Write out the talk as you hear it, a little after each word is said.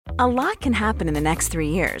A lot can happen in the next 3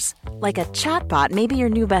 years. Like a chatbot may be your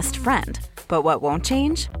new best friend. But what won't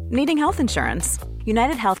change? Needing health insurance.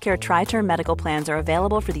 United Healthcare Tri-Term Medical Plans are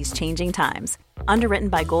available for these changing times. Underwritten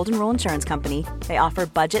by Golden Rule Insurance Company, they offer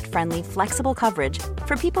budget-friendly, flexible coverage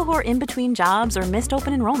for people who are in between jobs or missed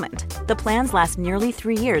open enrollment. The plans last nearly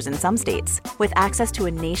 3 years in some states, with access to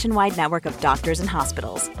a nationwide network of doctors and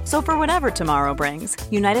hospitals. So for whatever tomorrow brings,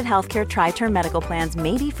 United Healthcare Tri-Term Medical Plans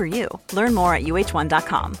may be for you. Learn more at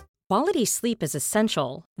uh1.com. Quality sleep is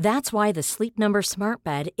essential. That's why the Sleep Number Smart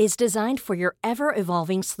Bed is designed for your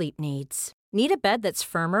ever-evolving sleep needs. Need a bed that's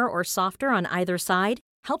firmer or softer on either side?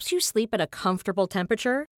 Helps you sleep at a comfortable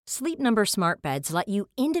temperature? Sleep Number Smart Beds let you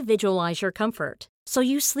individualize your comfort, so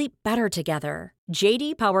you sleep better together.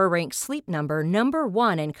 J.D. Power ranks Sleep Number number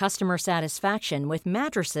 1 in customer satisfaction with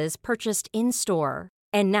mattresses purchased in-store.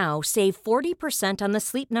 And now save 40% on the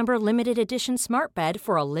Sleep Number Limited Edition Smart Bed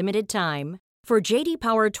for a limited time. For J.D.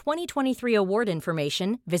 Power 2023 award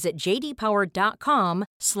information, visit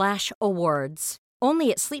jdpower.com/awards.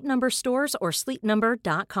 Only at Sleep Number stores or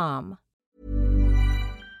sleepnumber.com.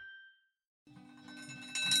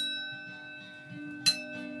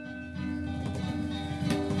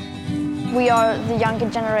 We are the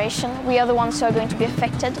younger generation. We are the ones who are going to be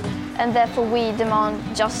affected, and therefore we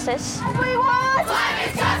demand justice. What do we want?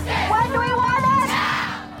 Climate justice! When do we want it?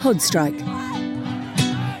 Now! Podstrike.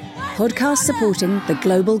 Podcast supporting the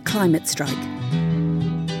global climate strike.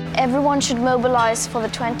 Everyone should mobilize for the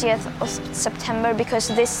 20th of September because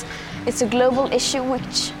this is a global issue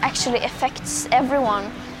which actually affects everyone.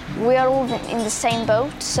 We are all in the same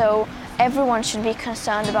boat, so everyone should be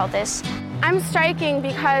concerned about this. I'm striking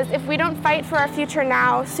because if we don't fight for our future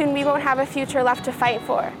now, soon we won't have a future left to fight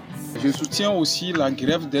for. Je soutiens aussi la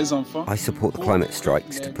grève des enfants. I support the climate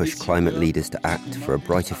strikes to push climate leaders to act for a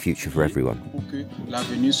brighter future for everyone.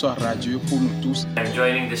 L'avenir soit radieux pour nous tous. I'm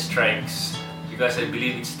joining the strikes because I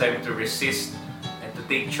believe it's time to resist and to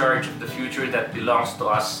take charge of the future that belongs to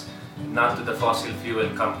us, not to the fossil fuel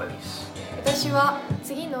companies.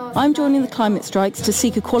 I'm joining the climate strikes to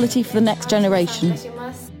seek equality for the next generation.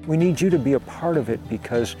 We need you to be a part of it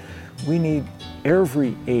because we need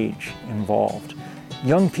every age involved.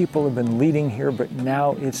 Young people have been leading here, but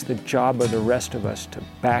now it's the job of the rest of us to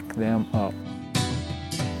back them up.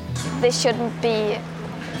 This shouldn't be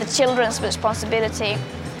the children's responsibility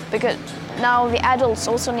because now the adults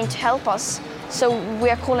also need to help us. So we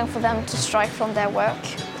are calling for them to strike from their work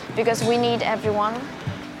because we need everyone.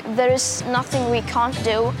 There is nothing we can't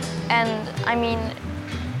do, and I mean,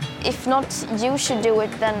 if not you should do it,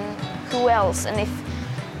 then who else? And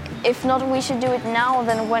if not we should do it now,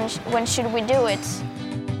 then when should we do it?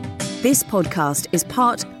 This podcast is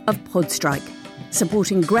part of Podstrike,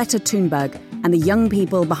 supporting Greta Thunberg and the young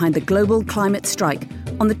people behind the global climate strike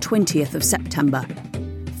on the 20th of September.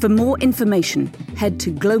 For more information, head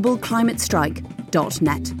to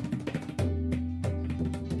globalclimatestrike.net.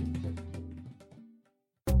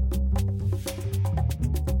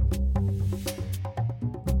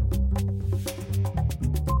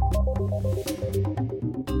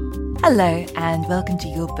 Hello and welcome to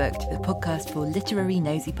Your Booked, the podcast for literary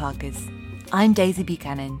nosy parkers. I'm Daisy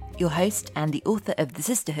Buchanan, your host and the author of The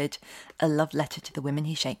Sisterhood, a love letter to the women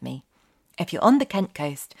who shaped me. If you're on the Kent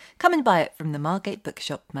coast, come and buy it from the Margate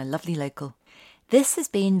Bookshop, my lovely local. This has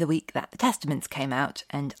been the week that The Testaments came out,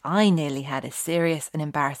 and I nearly had a serious and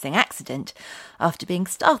embarrassing accident after being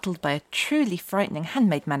startled by a truly frightening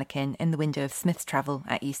handmade mannequin in the window of Smith's Travel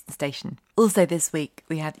at Euston Station. Also this week,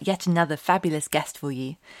 we had yet another fabulous guest for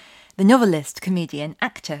you. The novelist, comedian,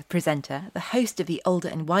 actor, presenter, the host of the Older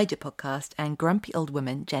and Wider podcast, and grumpy old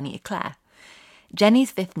woman Jenny Eclair.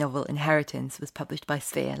 Jenny's 5th novel, Inheritance, was published by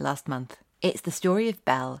Sphere last month. It's the story of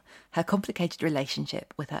Belle, her complicated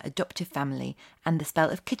relationship with her adoptive family, and the spell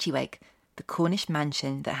of Kittiwake, the Cornish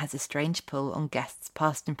mansion that has a strange pull on guests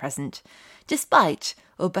past and present, despite,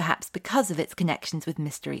 or perhaps because of its connections with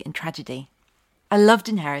mystery and tragedy. I loved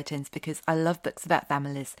Inheritance because I love books about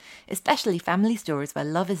families, especially family stories where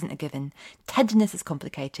love isn't a given, tenderness is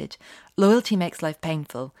complicated, loyalty makes life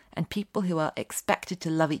painful, and people who are expected to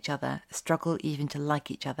love each other struggle even to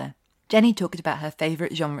like each other. Jenny talked about her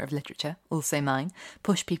favourite genre of literature, also mine,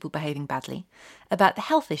 push people behaving badly, about the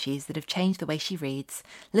health issues that have changed the way she reads,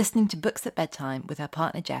 listening to books at bedtime with her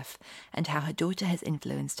partner Jeff, and how her daughter has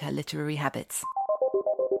influenced her literary habits.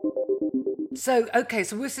 So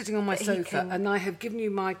we're sitting on my sofa and I have given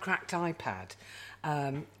you my cracked iPad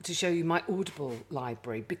to show you my Audible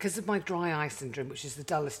library because of my dry eye syndrome, which is the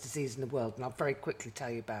dullest disease in the world, and I'll very quickly tell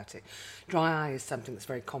you about it. Dry eye is something that's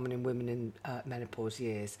very common in women in menopause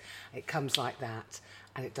years. It comes like that,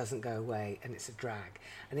 and it doesn't go away, and it's a drag.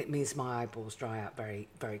 And it means my eyeballs dry out very,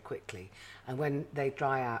 very quickly. And when they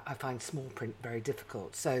dry out, I find small print very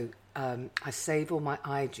difficult. So I save all my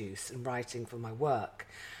eye juice and writing for my work.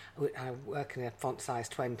 I work in a font size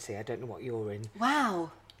 20. I don't know what you're in.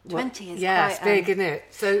 Wow. 20 is it's big, isn't it?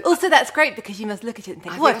 So also, that's great because you must look at it and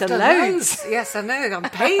think, I've done loads. Yes, I know. I'm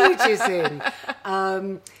pages in.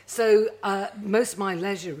 So most of my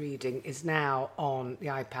leisure reading is now on the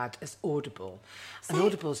iPad as Audible. And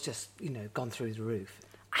Audible's just, gone through the roof.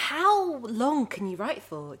 How long can you write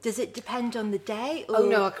for? Does it depend on the day? Or? Oh,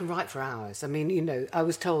 no, I can write for hours. I mean, I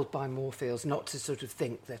was told by Moorfields not to sort of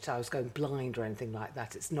think that I was going blind or anything like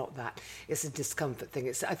that. It's not that. It's a discomfort thing.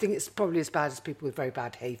 I think it's probably as bad as people with very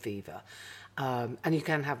bad hay fever. And you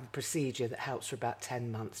can have a procedure that helps for about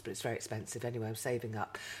 10 months, but it's very expensive anyway. I'm saving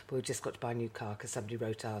up, but we've just got to buy a new car because somebody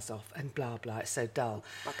wrote ours off and blah, blah. It's so dull.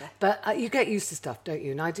 Okay. But you get used to stuff, don't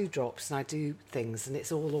you? And I do drops and I do things and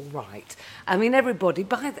it's all right. I mean, everybody,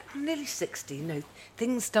 I'm nearly 60,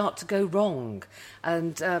 things start to go wrong.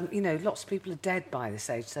 And, lots of people are dead by this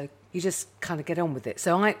age, so you just kind of get on with it.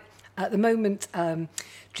 So at the moment,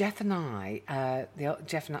 Jeff's my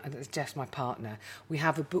partner, we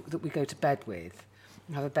have a book that we go to bed with.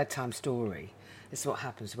 We have a bedtime story. This is what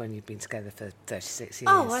happens when you've been together for 36 years.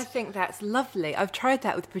 Oh, I think that's lovely. I've tried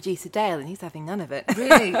that with producer Dale and he's having none of it.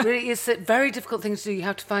 Really, it's a very difficult thing to do. You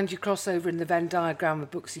have to find your crossover in the Venn diagram of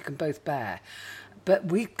books you can both bear. But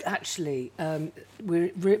we actually,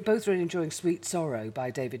 we're both really enjoying Sweet Sorrow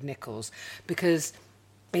by David Nichols because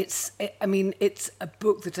it's a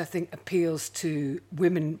book that I think appeals to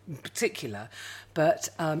women in particular, but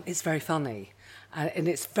it's very funny. And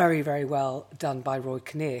it's very, very well done by Roy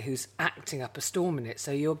Kinnear, who's acting up a storm in it.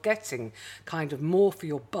 So you're getting kind of more for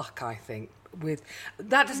your buck, I think.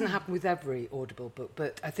 That doesn't happen with every Audible book,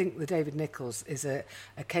 but I think the David Nichols is a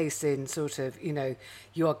case in sort of,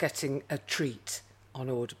 you are getting a treat on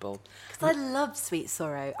Audible. Because I love Sweet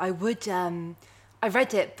Sorrow. I would... I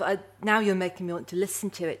read it, but now you're making me want to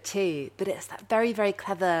listen to it too. But it's that very, very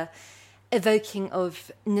clever evoking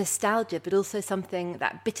of nostalgia, but also something,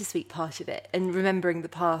 that bittersweet part of it, and remembering the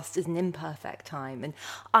past as an imperfect time. And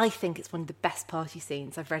I think it's one of the best party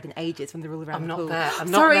scenes I've read in ages when they're all around the pool.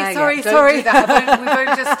 I'm not there. Sorry. Don't do that. We've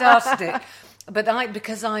only just started it. But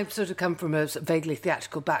because I've sort of come from a vaguely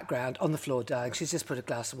theatrical background, on the floor dying, she's just put a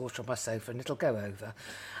glass of water on my sofa and it'll go over.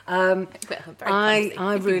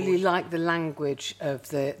 I really like the language of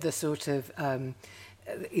the sort of,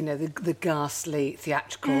 the ghastly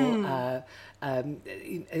theatrical...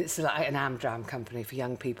 it's like an Amdram company for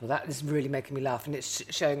young people. That is really making me laugh, and it's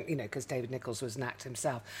showing, because David Nichols was an actor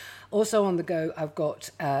himself. Also on the go, I've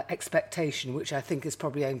got Expectation, which I think is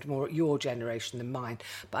probably aimed more at your generation than mine,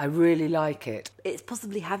 but I really like it. It's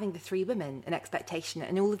possibly having the three women in Expectation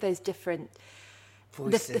and all of those different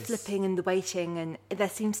voices, the flipping and the waiting, and there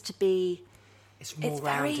seems to be... It's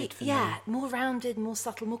rounded for me. Yeah, more rounded, more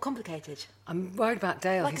subtle, more complicated. I'm worried about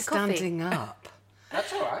Dale. Like he's standing up.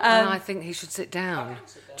 That's all right. And I think he should sit down.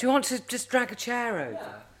 Do you want to just drag a chair over?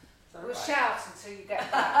 Yeah. We'll shout until you get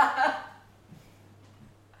back.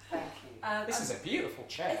 Thank you. This is a beautiful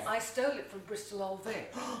chair. I stole it from Bristol Old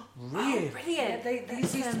Vic. Really? Oh, brilliant. Yeah,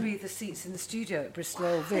 these used to be the seats in the studio at Bristol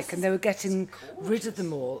Old Vic, and they were getting rid of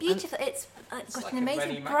them all. Beautiful. It's got like an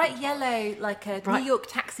amazing bright yellow, like a New York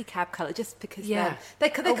taxi cab colour, just because they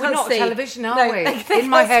can't we're not see. Television, are we? In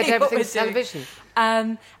my head, everything's television.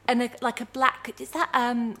 And like a black, is that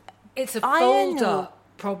it's a fold-up,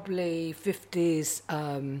 probably 50s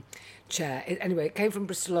chair. Anyway, it came from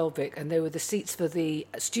Bristol Old Vic, and they were the seats for the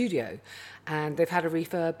studio, and they've had a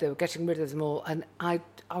refurb. They were getting rid of them all, and I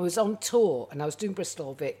was on tour, and I was doing Bristol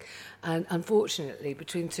Old Vic, and unfortunately,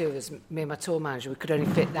 between two of us, me and my tour manager, we could only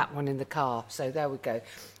fit that one in the car. So there we go.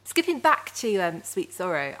 Skipping back to Sweet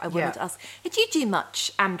Sorrow, I wanted to ask, did you do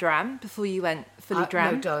much Amdram before you went fully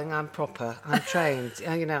dram? No, darling, I'm proper. I'm trained.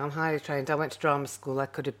 I'm highly trained. I went to drama school. I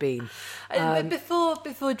could have been. But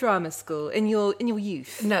before drama school, in your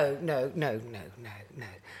youth? No.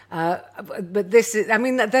 But this is,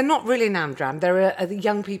 they're not really an Amdram. They're a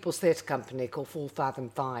young people's theatre company called 4 Fathom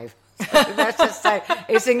 5. Let's just say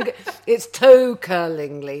it's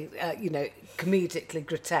toe-curlingly, comedically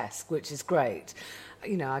grotesque, which is great.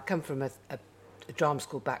 I come from a drama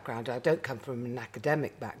school background. I don't come from an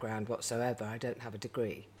academic background whatsoever. I don't have a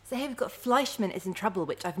degree. So here we've got Fleischman is in Trouble,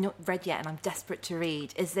 which I've not read yet and I'm desperate to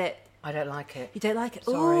read. Is it... I don't like it. You don't like it?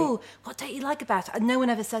 Sorry. Ooh, what don't you like about it? No one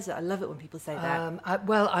ever says it. I love it when people say that.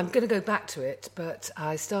 I'm going to go back to it, but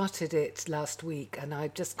I started it last week and I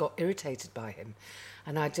just got irritated by him.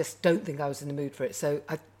 And I just don't think I was in the mood for it. So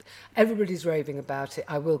everybody's raving about it.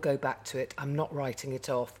 I will go back to it. I'm not writing it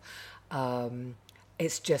off.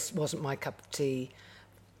 It just wasn't my cup of tea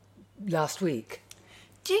last week.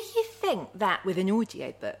 Do you think that with an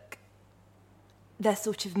audiobook, there's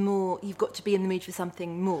sort of more, you've got to be in the mood for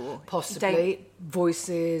something more? Possibly.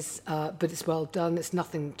 Voices, but it's well done. It's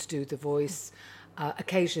nothing to do with the voice.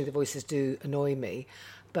 Occasionally the voices do annoy me,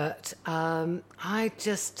 but I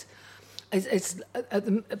just... It's at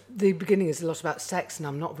the beginning is a lot about sex, and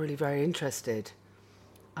I'm not really very interested.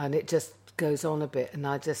 And it just goes on a bit, and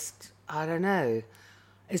I don't know.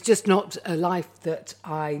 It's just not a life that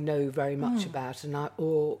I know very much about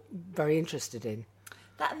or very interested in.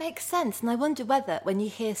 That makes sense, and I wonder whether when you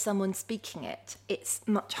hear someone speaking it, it's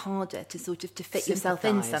much harder to sort of to fit yourself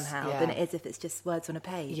in somehow than it is if it's just words on a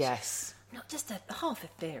page. Yes. Not just half a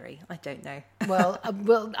theory. I don't know. Well,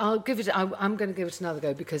 I'll give it. I'm going to give it another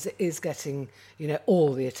go because it is getting,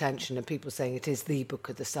 all the attention, and people saying it is the book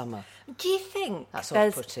of the summer. Do you think that's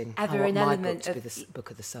off-putting? I want my book to be the book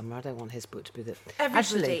of the summer. I don't want his book to be the.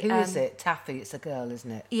 Actually, who is it? Taffy. It's a girl, isn't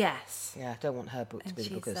it? Yes. Yeah, I don't want her book to be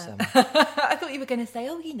the book of the summer. I thought you were going to say,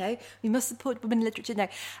 we must support women in literature.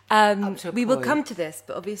 No, we will come to this,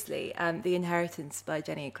 but obviously, The Inheritance by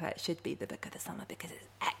Jenny Eclair should be the book of the summer because it's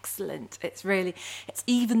excellent. It's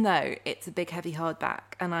even though it's a big heavy hardback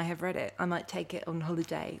and I have read it, I might take it on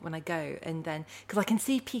holiday when I go, and then because I can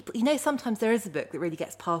see people, sometimes there is a book that really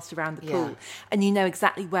gets passed around the pool and you know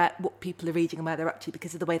exactly what people are reading and where they're up to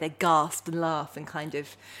because of the way they gasp and laugh and kind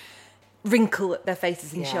of wrinkle at their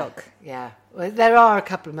faces in shock. Yeah, well, there are a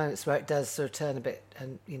couple of moments where it does sort of turn a bit,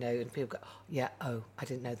 and and people go, I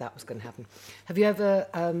didn't know that was going to happen. Have you ever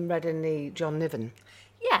read any John Niven?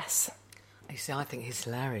 Yes. You see, I think he's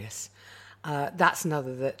hilarious. That's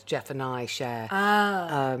another that Jeff and I share.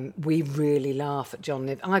 We really laugh at John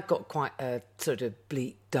Niven. I've got quite a sort of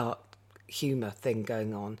bleak, dark humour thing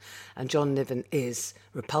going on, and John Niven is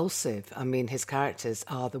repulsive. I mean, his characters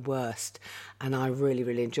are the worst, and I really,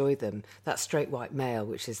 really enjoy them. That's Straight White Male,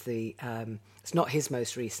 which is the... it's not his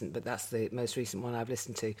most recent, but that's the most recent one I've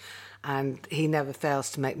listened to. And he never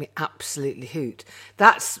fails to make me absolutely hoot.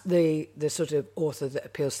 That's the sort of author that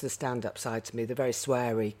appeals to the stand-up side to me, the very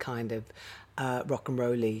sweary kind of rock and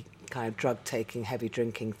roll-y kind of drug-taking, heavy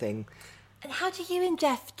drinking thing. And how do you and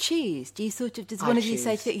Jeff choose? Do you sort of, does one of you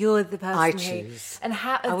say that you're the person I choose. And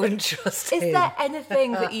how, I wouldn't trust him. Is there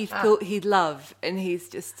anything that you thought he'd love and he's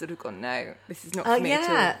just sort of gone, no, this is not for me at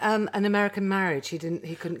all? Yeah, An American Marriage. He couldn't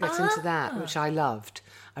get into that, which I loved.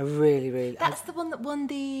 I really, really... That's the one that won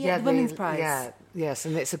the Women's Prize. Yeah, yes,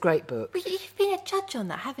 and it's a great book. Well, you've been a judge on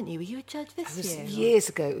that, haven't you? Were you a judge this year? Years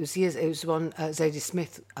ago. It was one Zadie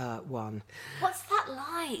Smith won. What's that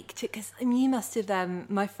like? Because you must have...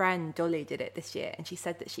 my friend Dolly did it this year, and she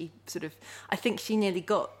said that she sort of... I think she nearly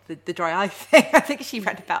got the dry eye thing. I think she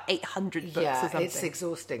read about 800 books or something. Yeah, it's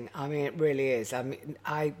exhausting. I mean, it really is. I mean,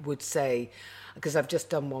 I would say... Because I've just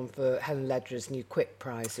done one for Helen Lederer's new Quick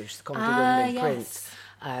Prize, which is the Comedy Woman in Print.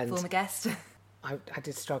 And former guest. I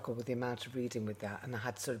did struggle with the amount of reading with that, and I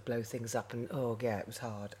had to sort of blow things up, and it was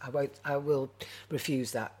hard. I will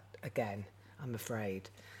refuse that again, I'm afraid.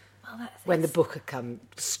 Well, when the book had come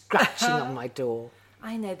scratching on my door.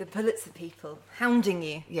 I know, the Pulitzer people hounding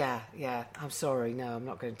you. Yeah, I'm sorry, no, I'm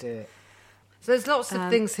not going to do it. So there's lots of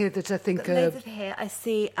things here that I think are... Loads of here, I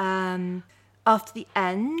see... After the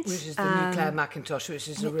End. Which is the new Claire Mackintosh, which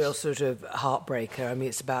is a real sort of heartbreaker. I mean,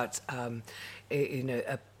 it's about,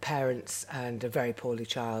 a parents and a very poorly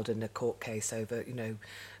child and a court case over,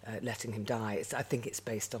 letting him die. I think it's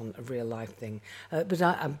based on a real life thing. But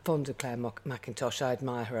I'm fond of Claire Mackintosh. I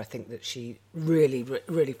admire her. I think that she really,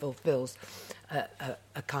 really fulfills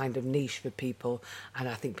a kind of niche for people, and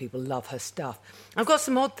I think people love her stuff. I've got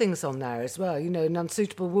some odd things on there as well. An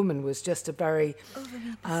Unsuitable Woman was just a very...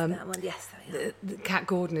 that one, yes. Kat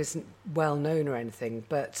Gordon isn't well known or anything,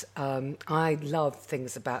 but I love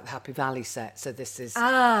things about the Happy Valley set, so this is...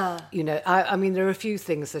 I mean, there are a few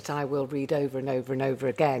things that I will read over and over and over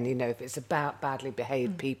again. If it's about badly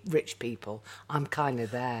behaved rich people, I'm kind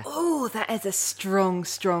of there. Oh, that is a strong,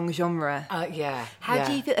 strong genre. Yeah. How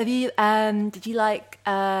do you feel? Have you? Did you like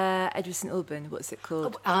Edward St Alban? What's it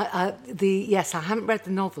called? Yes, I haven't read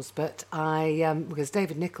the novels, but because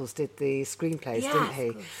David Nichols did the screenplays, didn't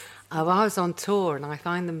he? I was on tour, and I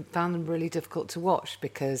found them really difficult to watch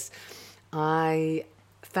because I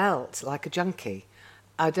felt like a junkie.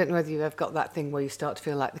 I don't know whether you've ever got that thing where you start to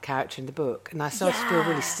feel like the character in the book. And I started to feel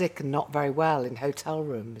really sick and not very well in hotel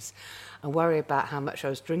rooms and worry about how much I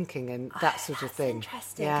was drinking and that sort of thing.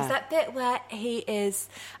 Interesting, because that bit where he is...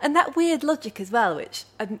 And that weird logic as well, which,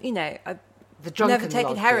 drunken never taken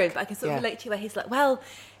logic. heroin, but I can sort of relate to you where he's like, well,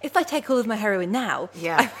 if I take all of my heroin now,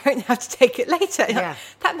 I won't have to take it later. Yeah.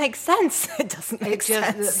 That makes sense. It doesn't make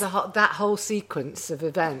sense. That whole sequence of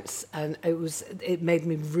events, and it made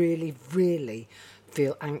me really, really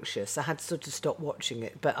feel anxious. I had to sort of stop watching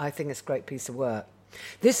it, but I think it's a great piece of work.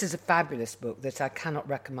 This is a fabulous book that I cannot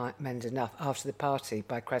recommend enough, After the Party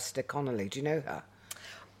by Cressida Connolly. Do you know her?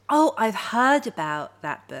 Oh, I've heard about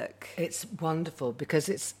that book. It's wonderful because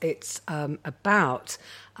it's about,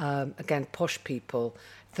 again, posh people,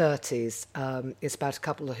 30s. It's about a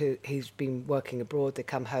couple who's been working abroad. They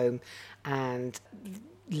come home and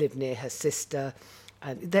live near her sister.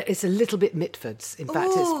 And it's a little bit Mitford's. In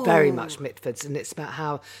fact, it's very much Mitford's, and it's about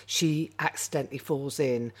how she accidentally falls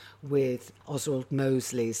in with Oswald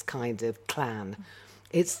Mosley's kind of clan.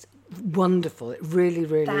 It's wonderful. It really,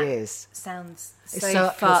 really is. Sounds so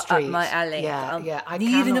far up my alley. Yeah. I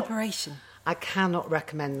need an operation. I cannot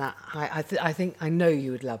recommend that. I think I know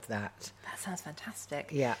you would love that. That sounds fantastic.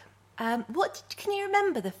 Yeah. Can you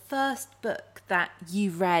remember the first book that you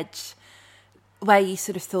read where you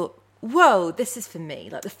sort of thought, whoa, this is for me?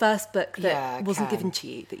 Like the first book that wasn't given to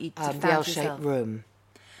you, that you found The L-Shaped yourself. Room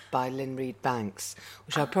by Lynn Reed Banks,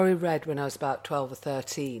 which I probably read when I was about 12 or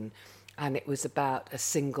 13, and it was about a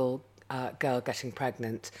single girl getting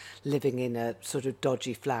pregnant, living in a sort of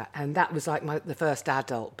dodgy flat, and that was like the first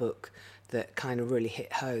adult book that kind of really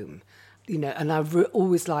hit home. You know, and I've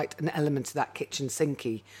always liked an element of that kitchen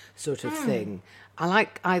sinky sort of thing. I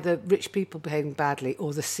like either rich people behaving badly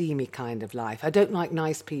or the seamy kind of life. I don't like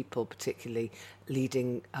nice people particularly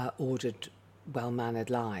leading ordered,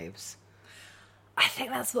 well-mannered lives. I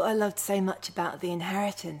think that's what I loved so much about The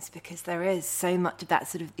Inheritance, because there is so much of that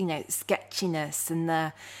sort of, sketchiness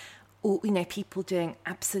and people doing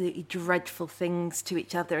absolutely dreadful things to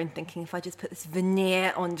each other and thinking, if I just put this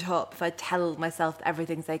veneer on top, if I tell myself that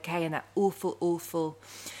everything's okay, and that awful,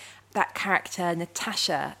 that character,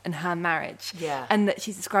 Natasha, and her marriage. Yeah. And that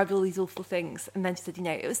she's described all these awful things. And then she said,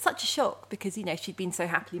 it was such a shock because, she'd been so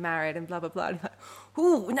happily married and blah, blah, blah. And I'm like,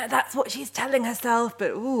 ooh, no, that's what she's telling herself.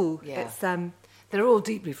 But, it's... They're all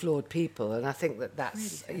deeply flawed people, and I think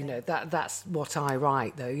that's, really that's what I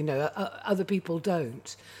write, though. Other people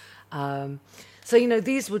don't. So,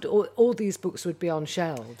 all these books would be on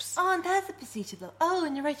shelves. Oh, and there's The Pursuit of Love. Oh,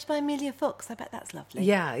 and narrated by Amelia Fox. I bet that's lovely.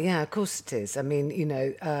 Yeah, of course it is. I mean,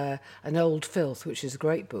 An Old Filth, which is a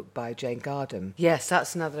great book by Jane Gardam. Yes,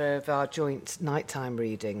 that's another of our joint nighttime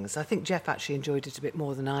readings. I think Jeff actually enjoyed it a bit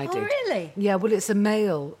more than I did. Oh, really? Yeah, well, it's a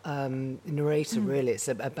male narrator, really. It's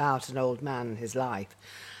about an old man and his life.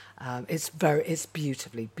 It's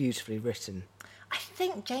beautifully, beautifully written. I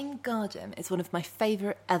think Jane Gardam is one of my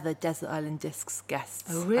favourite ever Desert Island Discs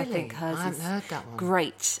guests. Oh, really? I think hers I haven't heard that one.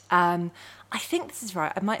 Great. I think this is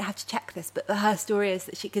right. I might have to check this, but her story is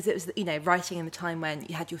that because it was, writing in the time when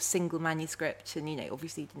you had your single manuscript and,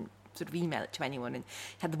 obviously you didn't sort of email it to anyone, and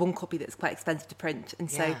you had the one copy that's quite expensive to print, and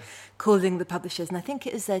so calling the publishers, and I think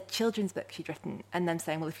it was a children's book she'd written, and them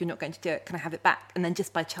saying, well, if you're not going to do it, can I have it back? And then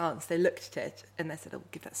just by chance they looked at it and they said, oh,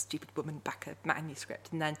 give that stupid woman back a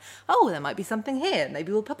manuscript, and then, oh, there might be something here,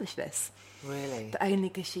 maybe we'll publish this. Really? But only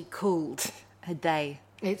because she called her day.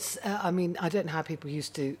 It's, I don't know how people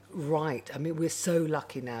used to write. I mean, we're so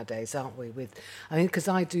lucky nowadays, aren't we? Because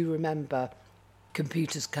I do remember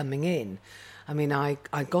computers coming in. I mean, I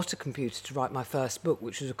got a computer to write my first book,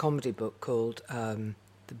 which was a comedy book called The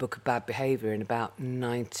Book of Bad Behaviour in about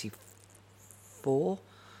 93,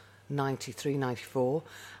 94.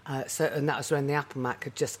 And that was when the Apple Mac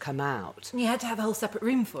had just come out. And you had to have a whole separate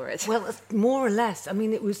room for it. Well, more or less. I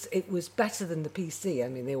mean, it was better than the PC. I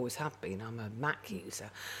mean, they always have been. I'm a Mac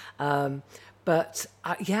user. But,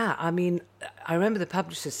 I mean, I remember the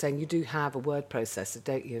publishers saying, you do have a word processor,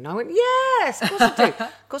 don't you? And I went, yes, of course I do.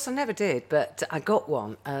 Of course I never did, but I got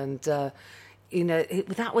one. And, that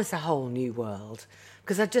was a whole new world.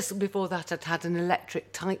 Because before that, I'd had an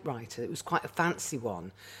electric typewriter. It was quite a fancy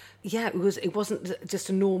one. Yeah, it wasn't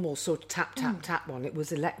just a normal sort of tap, one. It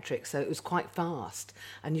was electric, so it was quite fast.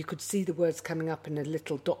 And you could see the words coming up in a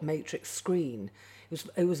little dot matrix screen.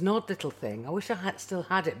 It was an odd little thing. I wish I still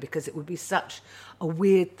had it, because it would be such a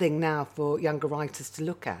weird thing now for younger writers to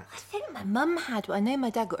look at. I think my mum had one. I know my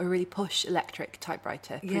dad got a really posh electric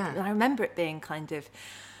typewriter. Yeah. And I remember it being kind of...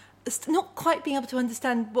 not quite being able to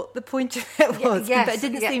understand what the point of it was, but it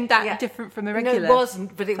didn't seem that different from a regular. No, it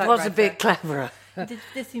wasn't, but it was a bit cleverer. It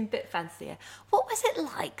did seem a bit fancier. What was it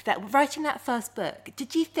like writing that first book?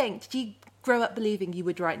 Did you grow up believing you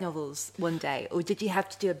would write novels one day, or did you have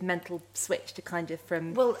to do a mental switch to kind of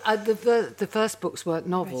from... Well, the first books weren't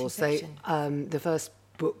novels. The first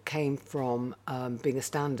book came from being a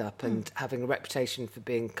stand-up and having a reputation for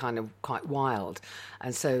being kind of quite wild.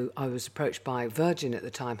 And so I was approached by Virgin at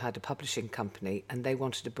the time, had a publishing company, and they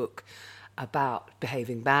wanted a book about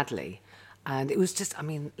behaving badly. And it was just, I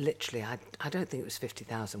mean, literally, I don't think it was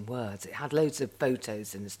 50,000 words. It had loads of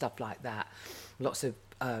photos and stuff like that, lots of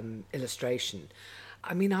illustration.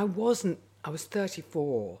 I mean, I was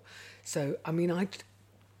 34, so, I mean, I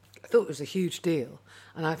thought it was a huge deal,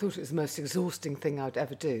 and I thought it was the most exhausting thing I'd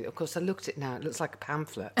ever do. Of course, I looked at it now, it looks like a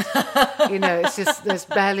pamphlet. You know, it's just, there's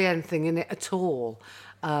barely anything in it at all.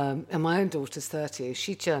 And my own daughter's 30,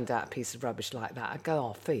 she churned out a piece of rubbish like that. I'd go,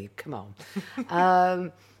 oh, Phoebe, come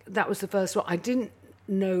on. That was the first one. I didn't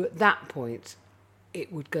know at that point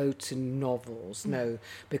it would go to novels, no,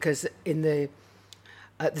 because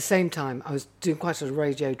at the same time I was doing quite a lot of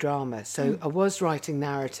radio drama, so I was writing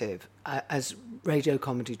narrative as radio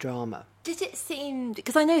comedy drama. Did it seem,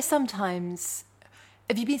 because I know sometimes,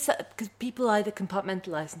 have you been, because people either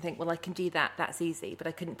compartmentalise and think, well, I can do that, that's easy, but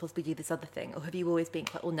I couldn't possibly do this other thing, or have you always been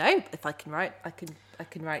quite, well, no, if I can write, I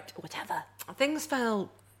can write whatever? Things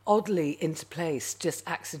fell oddly into place, just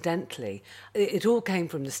accidentally. It all came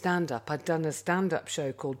from the stand-up. I'd done a stand-up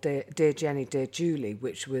show called Dear Jenny, Dear Julie,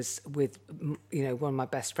 which was with, you know, one of my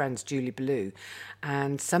best friends, Julie Ballou,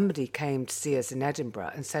 and somebody came to see us in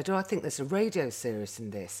Edinburgh and said, oh, I think there's a radio series in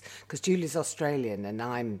this, because Julie's Australian and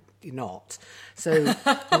I'm not. So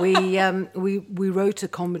we wrote a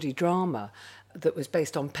comedy drama that was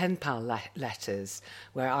based on pen pal letters,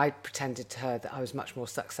 where I pretended to her that I was much more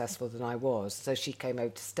successful than I was, so she came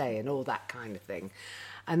over to stay and all that kind of thing.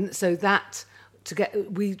 And so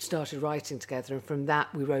we started writing together, and from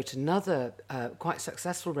that we wrote another quite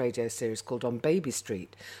successful radio series called On Baby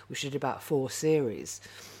Street, which did about 4 series,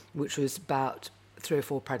 which was about 3 or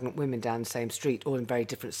 4 pregnant women down the same street, all in very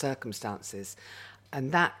different circumstances.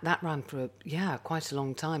 And that ran for, quite a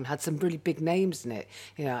long time. Had some really big names in it,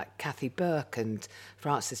 you know, like Kathy Burke and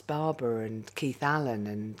Francis Barber and Keith Allen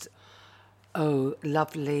and,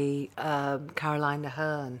 lovely Caroline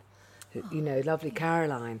Aherne, you know, lovely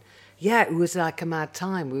Caroline. Yeah, it was like a mad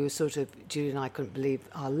time. We were sort of, Julie and I couldn't believe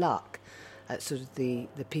our luck at sort of the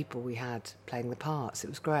people we had playing the parts. It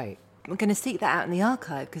was great. I'm going to seek that out in the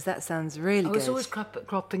archive, because that sounds really good. It's always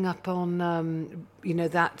cropping up on, you know,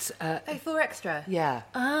 that... 4 Extra? Yeah.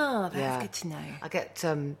 Oh, that's good to know. I get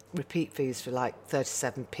repeat fees for like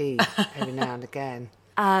 37p every now and again.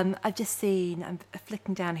 I've just seen, I'm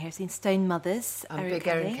flicking down here, I've seen Stone Mothers. I'm a big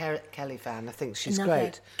Erin Kelly fan. I think she's Another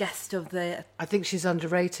great. Guest of the... I think she's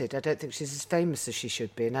underrated. I don't think she's as famous as she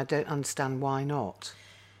should be, and I don't understand why not.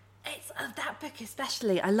 It's that book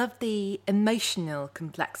especially. I love the emotional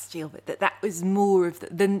complexity of it. That was more of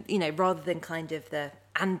than, you know, rather than kind of the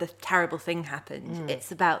terrible thing happened.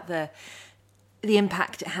 It's about the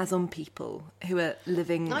impact it has on people who are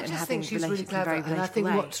living and having she's really clever, very and I think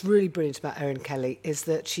what's really brilliant about Erin Kelly is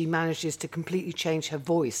that she manages to completely change her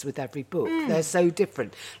voice with every book. They're so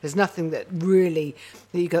different. There's nothing that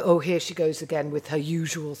you go, oh, here she goes again with her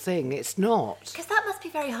usual thing. It's not. Because that must be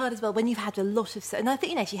very hard as well when you've had a lot of... And I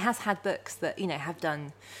think, you know, she has had books that, you know, have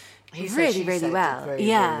done really well. Very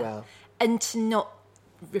well. And to not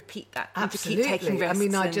repeat that. Absolutely. To keep taking risks. I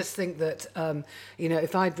mean, I just think that, you know,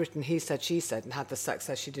 if I'd written He Said, She Said and had the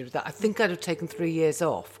success she did with that, I think I'd have taken 3 years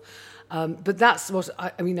off. But that's what,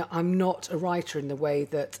 I mean, I'm not a writer in the way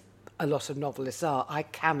that a lot of novelists are. I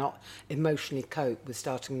cannot emotionally cope with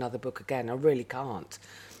starting another book again. I really can't.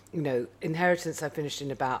 You know, Inheritance I finished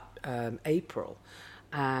in about April,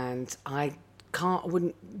 and I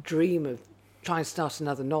wouldn't dream of trying to start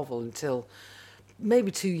another novel until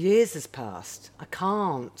maybe 2 years has passed. I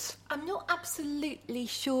can't. I'm not absolutely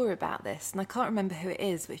sure about this, and I can't remember who it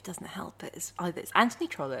is, which doesn't help. It's either it's Anthony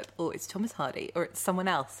Trollope, or it's Thomas Hardy, or it's someone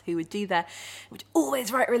else who would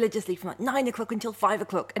always write religiously from like 9 o'clock until 5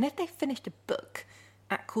 o'clock. And if they finished a book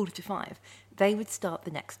at 4:45, they would start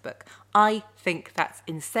the next book. I think that's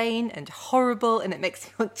insane and horrible, and it makes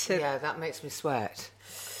me want to... Yeah, that makes me sweat.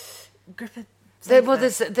 Grip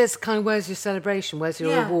there's kind of, where's your celebration? Where's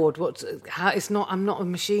your reward? I'm not a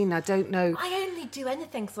machine. I don't know. I only do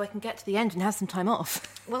anything so I can get to the end and have some time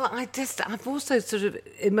off. Well, I've also sort of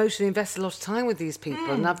emotionally invested a lot of time with these people,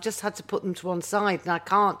 and I've just had to put them to one side, and I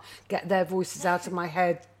can't get their voices out of my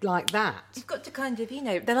head like that. You've got to kind of, you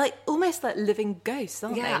know, they're like almost like living ghosts,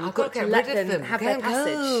 aren't they? I've got to get rid of them. Have their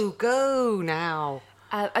passage. Go now.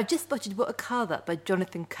 I've just spotted What a Car That by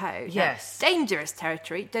Jonathan Coe. Yes. Now, dangerous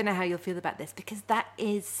territory. Don't know how you'll feel about this, because that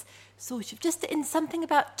is sort of just in something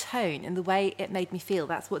about tone and the way it made me feel.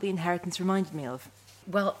 That's what The Inheritance reminded me of.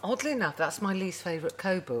 Well, oddly enough, that's my least favourite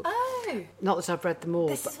Coe book. Oh. Not that I've read them all.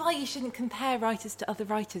 This is why you shouldn't compare writers to other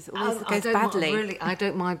writers. It always goes badly. I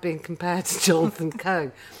don't mind being compared to Jonathan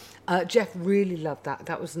Coe. Jeff really loved that.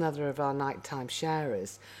 That was another of our nighttime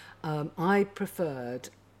sharers. I preferred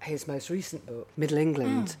his most recent book, Middle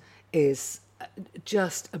England, is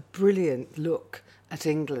just a brilliant look at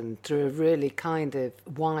England through a really kind of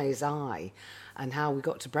wise eye and how we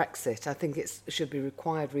got to Brexit. I think it should be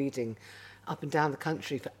required reading up and down the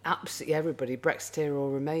country for absolutely everybody, Brexiteer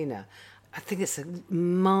or Remainer. I think it's a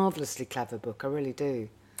marvellously clever book, I really do.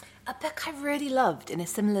 A book I really loved in a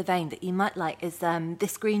similar vein that you might like is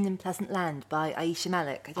This Green and Pleasant Land by Aisha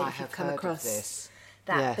Malik. I don't know if you've come across this.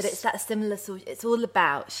 That, yes. But it's that similar sort. It's all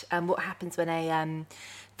about what happens when a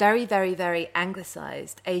very, very, very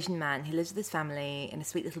anglicised Asian man who lives with his family in a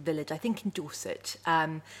sweet little village, I think in Dorset,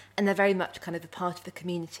 and they're very much kind of a part of the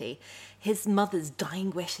community. His mother's dying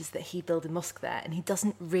wish is that he build a mosque there, and he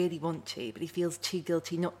doesn't really want to, but he feels too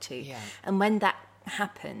guilty not to. Yeah. And when that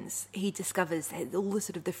happens, he discovers all the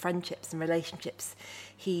sort of the friendships and relationships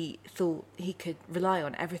he thought he could rely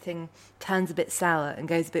on. Everything turns a bit sour and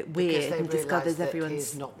goes a bit weird, and discovers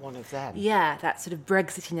everyone's he's not one of them. Yeah, that sort of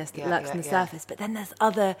Brexitiness that lurks on the surface. But then there's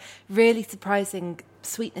other really surprising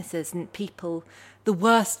sweetnesses and people, the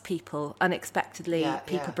worst people, unexpectedly,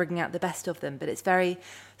 people bringing out the best of them. But it's very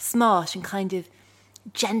smart and kind of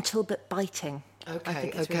gentle but biting.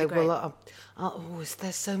 Okay. Really great. Well,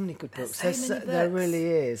 there's so many good books. There really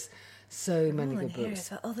is so many good books.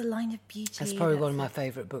 The Line of Beauty. That's probably one of my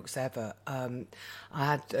favourite books ever. I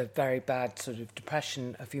had a very bad sort of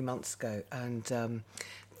depression a few months ago, and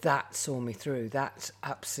that saw me through. That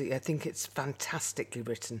absolutely, I think it's fantastically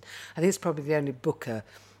written. I think it's probably the only Booker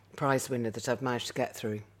Prize winner that I've managed to get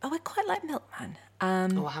through. Oh, I quite like Milkman. I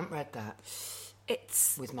haven't read that.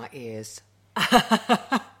 It's with my ears.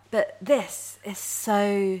 But this is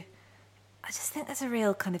so... I just think there's a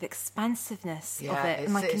real kind of expansiveness of it.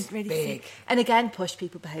 And I can really big. see... And again, posh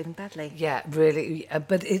people behaving badly. Yeah, really.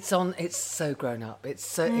 But it's so grown up.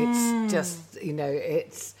 It's it's just,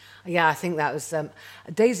 it's... Yeah, I think that was...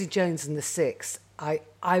 Daisy Jones and the Six.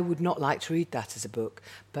 I would not like to read that as a book,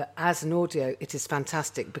 but as an audio, it is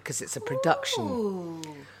fantastic because it's a production. Ooh.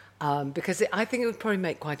 Because I think it would probably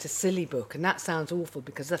make quite a silly book, and that sounds awful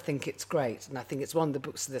because I think it's great, and I think it's one of the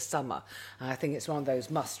books of the summer, and I think it's one of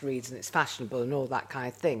those must-reads, and it's fashionable and all that kind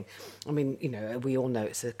of thing. I mean, we all know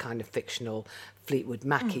it's a kind of fictional Fleetwood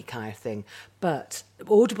Mackie kind of thing, but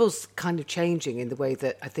Audible's kind of changing in the way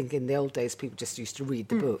that I think in the old days people just used to read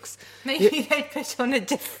the books. Maybe they put on a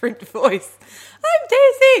different voice. I'm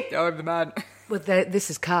Daisy! I'm the man. Well, this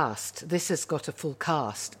is cast. This has got a full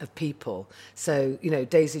cast of people. So,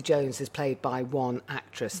 Daisy Jones is played by one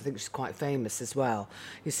actress. I think she's quite famous as well.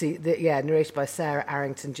 You see, narrated by Sarah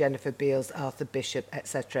Arrington, Jennifer Beals, Arthur Bishop,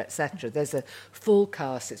 etc., etc. There's a full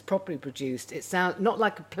cast. It's properly produced. It sounds not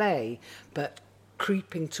like a play, but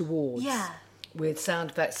creeping towards. Yeah. With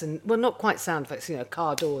sound effects and not quite sound effects,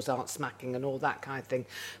 car doors aren't smacking and all that kind of thing,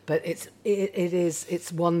 but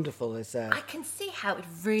it's wonderful as a... I can see how it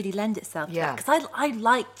would really lend itself to that because I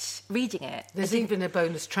liked reading it. There's even a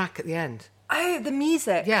bonus track at the end. Oh, the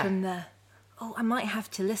music from the... Oh, I might have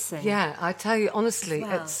to listen. Yeah, I tell you honestly,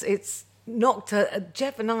 it's knocked.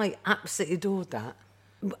 Jeff and I absolutely adored that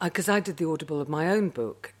because I did the Audible of my own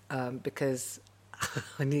book because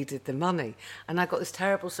I needed the money. And I got this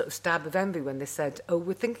terrible sort of stab of envy when they said,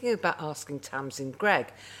 we're thinking about asking Tamsin Greig.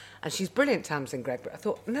 And she's brilliant, Tamsin Greig. But I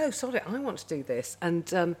thought, no, sorry, I want to do this.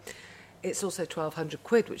 And it's also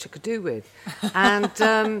 £1,200, which I could do with.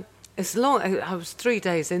 And it's long. I was 3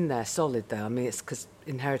 days in there, solid, though. I mean, it's because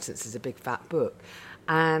Inheritance is a big, fat book.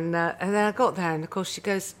 And then I got there, and, of course, she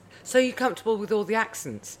goes, so are you comfortable with all the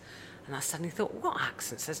accents? And I suddenly thought, what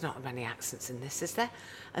accents? There's not many accents in this, is there?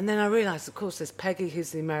 And then I realised, of course, there's Peggy,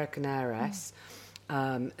 who's the American heiress.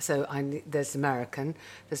 There's American.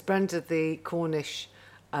 There's Brenda, the Cornish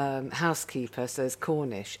housekeeper, so there's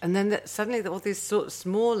Cornish. And then suddenly all these sort of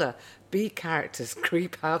smaller B characters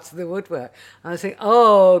creep out of the woodwork. And I think,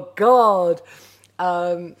 oh, God.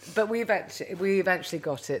 But we eventually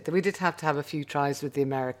got it. We did have to have a few tries with the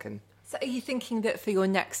American. So are you thinking that for your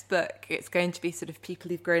next book, it's going to be sort of people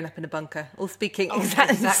who've grown up in a bunker, all speaking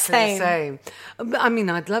exactly the same? I mean,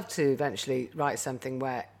 I'd love to eventually write something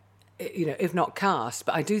where, if not cast,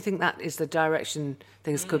 but I do think that is the direction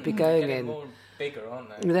things could be going in. More bigger,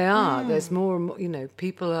 aren't they? They are. There's more and more,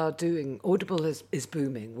 people are doing... Audible is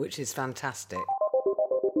booming, which is fantastic.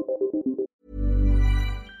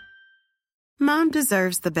 Mom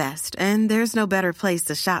deserves the best, and there's no better place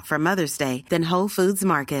to shop for Mother's Day than Whole Foods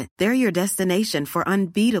Market. They're your destination for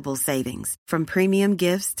unbeatable savings, from premium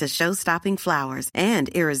gifts to show-stopping flowers and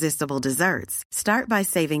irresistible desserts. Start by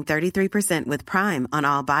saving 33% with Prime on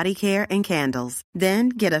all body care and candles. Then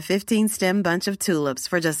get a 15-stem bunch of tulips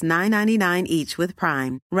for just $9.99 each with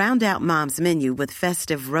Prime. Round out Mom's menu with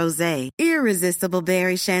festive rosé, irresistible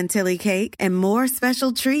berry chantilly cake, and more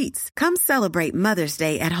special treats. Come celebrate Mother's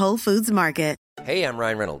Day at Whole Foods Market. Hey, I'm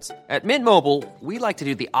Ryan Reynolds. At Mint Mobile, we like to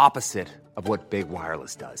do the opposite of what Big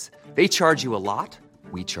Wireless does. They charge you a lot,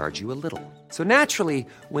 we charge you a little. So naturally,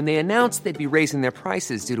 when they announced they'd be raising their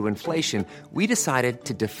prices due to inflation, we decided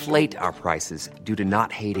to deflate our prices due to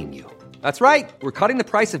not hating you. That's right. We're cutting the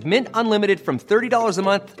price of Mint Unlimited from $30 a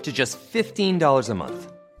month to just $15 a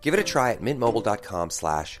month. Give it a try at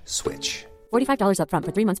mintmobile.com/switch. $45 up front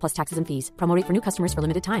for 3 months plus taxes and fees. Promo rate for new customers for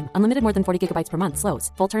limited time. Unlimited more than 40 gigabytes per month.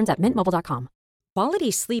 Slows full terms at mintmobile.com.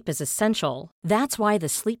 Quality sleep is essential. That's why the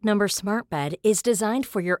Sleep Number Smart Bed is designed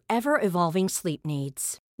for your ever-evolving sleep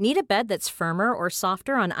needs. Need a bed that's firmer or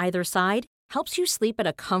softer on either side? Helps you sleep at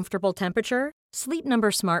a comfortable temperature? Sleep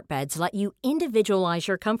Number Smart Beds let you individualize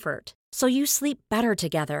your comfort, so you sleep better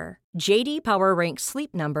together. J.D. Power ranks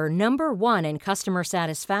Sleep Number number 1 in customer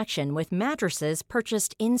satisfaction with mattresses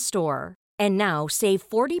purchased in-store. And now save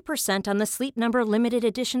 40% on the Sleep Number Limited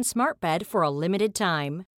Edition Smart Bed for a limited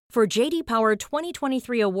time. For J.D. Power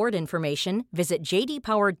 2023 award information, visit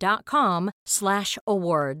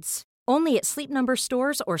jdpower.com/awards. Only at Sleep Number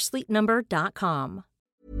stores or sleepnumber.com.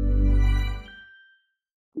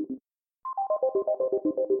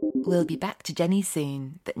 We'll be back to Jenny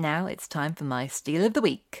soon, but now it's time for my Steal of the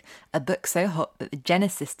Week, a book so hot that the Jenner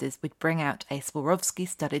sisters would bring out a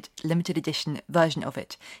Swarovski-studded limited edition version of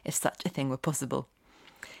it, if such a thing were possible.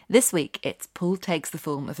 This week it's Paul Takes the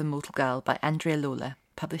Form of a Mortal Girl by Andrea Lawler,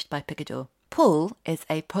 published by Picador. Paul is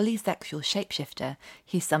a polysexual shapeshifter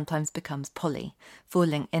who sometimes becomes poly,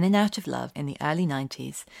 falling in and out of love in the early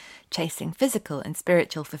 90s, chasing physical and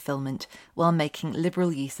spiritual fulfillment while making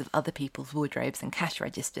liberal use of other people's wardrobes and cash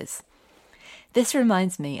registers. This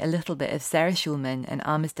reminds me a little bit of Sarah Schulman and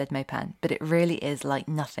Armistead Maupin, but it really is like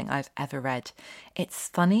nothing I've ever read. It's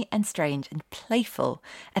funny and strange and playful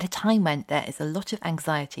at a time when there is a lot of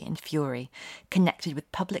anxiety and fury connected with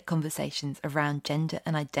public conversations around gender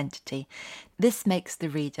and identity. This makes the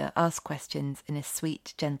reader ask questions in a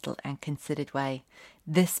sweet, gentle and considered way.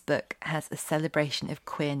 This book has a celebration of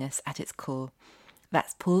queerness at its core.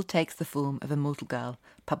 That's Paul Takes the Form of a Mortal Girl,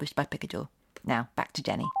 published by Picador. Now, back to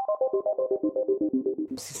Jenny.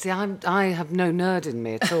 See, I have no nerd in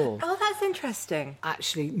me at all. Oh, that's interesting.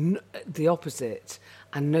 Actually, the opposite,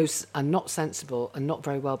 and not sensible and not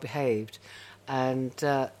very well behaved, and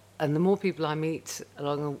the more people I meet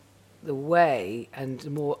along the way, and the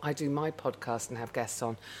more I do my podcast and have guests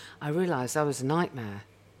on, I realise I was a nightmare.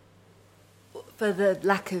 For the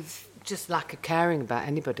lack of caring about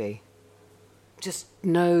anybody, just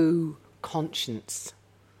no conscience.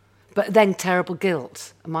 But then terrible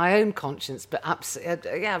guilt, my own conscience, but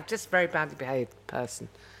absolutely, I'm just a very badly behaved person.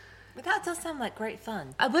 But that does sound like great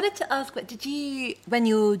fun. I wanted to ask, but did you, when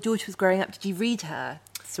your daughter was growing up, did you read her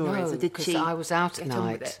stories? No, or did because I was out at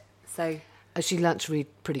night. So she learnt to read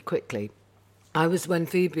pretty quickly. When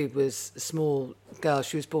Phoebe was a small girl,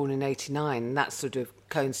 she was born in 89, and that sort of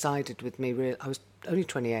coincided with me. I was only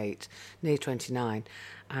 28, near 29,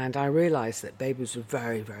 and I realised that babies were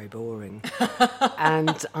very, very boring.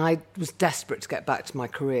 And I was desperate to get back to my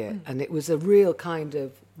career, and it was a real kind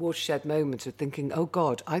of watershed moment of thinking, oh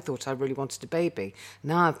God, I thought I really wanted a baby.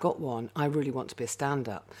 Now I've got one, I really want to be a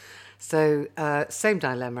stand-up. So same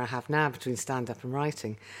dilemma I have now between stand-up and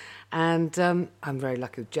writing. And I'm very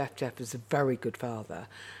lucky with Jeff. Jeff is a very good father,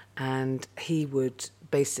 and he would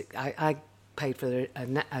I paid for a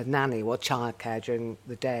nanny or childcare during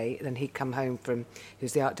the day. Then he'd come home he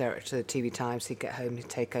was the art director of the TV Times, he'd get home, he'd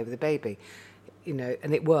take over the baby,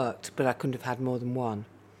 and it worked, but I couldn't have had more than one.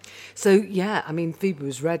 So, yeah, I mean, Phoebe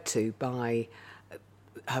was read to by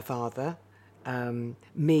her father,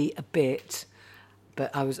 me a bit,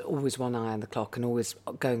 but I was always one eye on the clock and always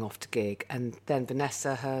going off to gig, and then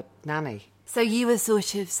Vanessa, her nanny. So you were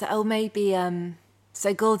sort of,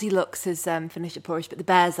 so Goldilocks has finished at Porridge, but the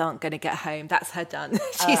bears aren't going to get home. That's her done.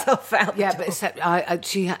 She's off out. Yeah, but except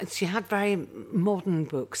she had very modern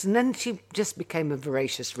books, and then she just became a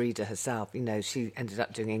voracious reader herself. She ended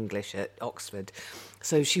up doing English at Oxford,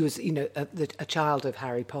 so she was, a child of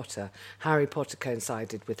Harry Potter. Harry Potter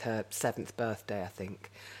coincided with her 7th birthday, I think.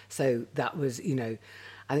 So that was,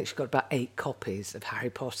 I think she got about 8 copies of Harry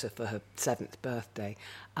Potter for her 7th birthday.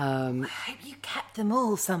 I hope you kept them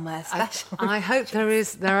all somewhere special. I hope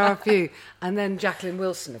there are a few. And then Jacqueline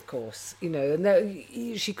Wilson, of course, you know,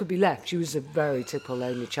 and she could be left. She was a very typical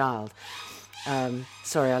only child.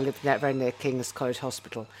 Sorry, I lived very near King's College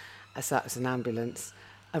Hospital, as that was an ambulance.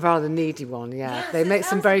 A rather needy one, yeah. Yes, they make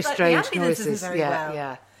some very strange noises.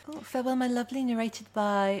 Yeah. Oh, Farewell, My Lovely, narrated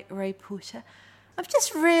by Ray Porter. I've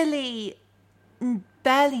just really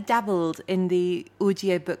barely dabbled in the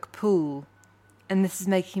audiobook pool, and this is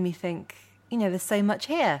making me think, you know, there's so much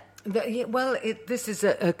here. This is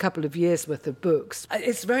a couple of years' worth of books.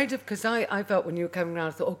 It's very difficult because I felt when you were coming around,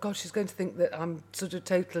 I thought, oh, God, she's going to think that I'm sort of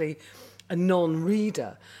totally a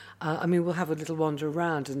non-reader. I mean, we'll have a little wander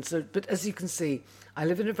around, but as you can see, I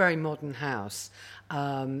live in a very modern house,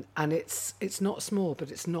 and it's not small,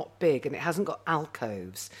 but it's not big, and it hasn't got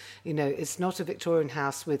alcoves. You know, it's not a Victorian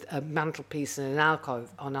house with a mantelpiece and an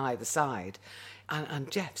alcove on either side.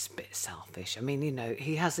 And Jeff's a bit selfish. I mean, you know,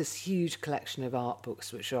 he has this huge collection of art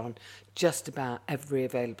books which are on just about every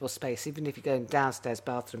available space. Even if you go in downstairs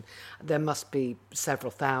bathroom, there must be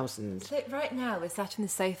several thousand. So right now we're sat on the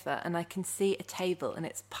sofa and I can see a table and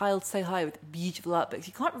it's piled so high with beautiful art books.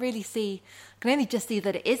 You can't really see, I can only just see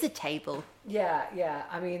that it is a table. Yeah.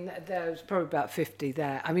 I mean, there's probably about 50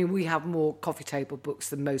 there. I mean, we have more coffee table books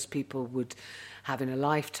than most people would have in a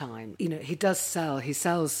lifetime. You know, he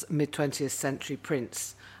sells mid-20th century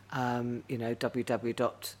prints, you know,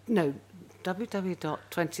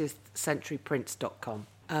 www.20thcenturyprints.com.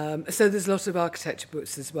 So there's lots of architecture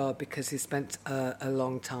books as well, because he spent a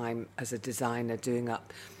long time as a designer doing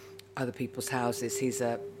up other people's houses. He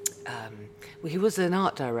was an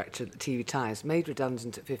art director at the TV Times, made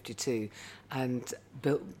redundant at 52, and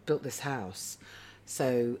built this house.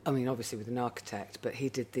 So, I mean, obviously with an architect, but he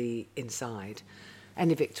did the inside.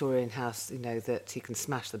 Any Victorian house, you know, that he can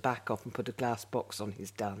smash the back off and put a glass box on,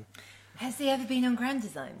 he's done. Has he ever been on Grand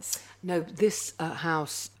Designs? No, this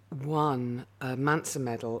house won a Manson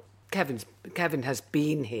Medal. Kevin has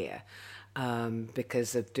been here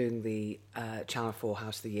because of doing the Channel 4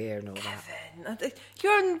 House of the Year and all that.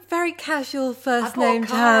 You're on very casual first-name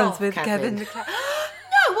terms with Kevin. No,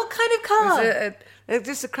 what kind of car? It's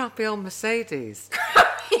just a crappy old Mercedes.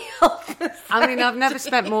 I mean, I've never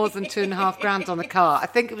spent more than $2,500 on a car. I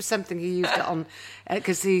think it was something he used it on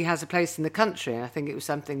because he has a place in the country. And I think it was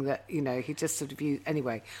something that, you know, he just sort of used.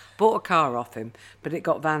 Anyway, bought a car off him, but it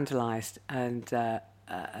got vandalised and that's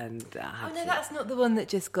not the one that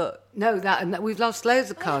just got. No, and we've lost loads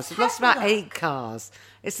of cars. We've lost about 8 cars.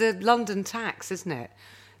 It's a London tax, isn't it?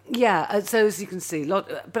 Yeah, so as you can see,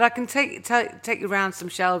 but I can take you around some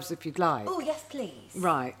shelves if you'd like. Oh, yes, please.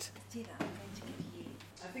 Right. Let's do that. I'm going to give you.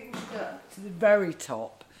 I think we should go to the very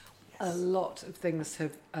top. Yes. A lot of things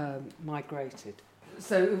have migrated.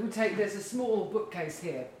 So there's a small bookcase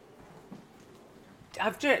here.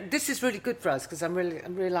 This is really good for us because I'm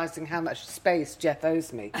realising how much space Jeff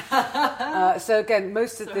owes me. So again,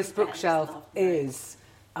 most of this bookshelf is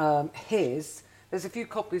his. There's a few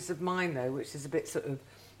copies of mine though, which is a bit sort of.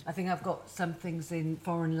 I think I've got some things in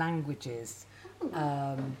foreign languages.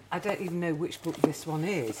 I don't even know which book this one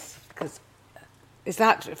is because is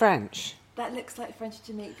that French? That looks like French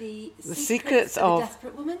to me. The Secrets of a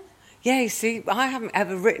Desperate Woman. Yeah, you see, I haven't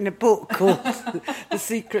ever written a book called The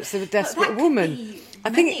Secrets of a Desperate Woman. I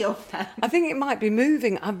think it might be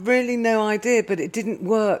Moving. I've really no idea, but it didn't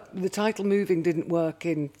work. The title Moving didn't work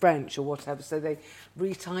in French or whatever, so they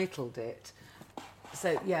retitled it.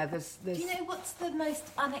 So, yeah, there's... Do you know what's the most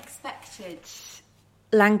unexpected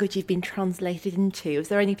language you've been translated into? Is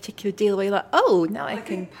there any particular deal where you're like, oh, now I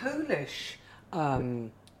can... think Polish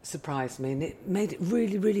surprised me, and it made it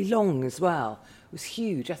really, really long as well. It was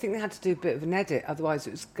huge. I think they had to do a bit of an edit, otherwise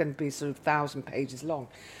it was going to be sort of 1,000 pages long.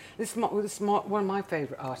 One of my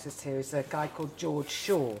favourite artists here is a guy called George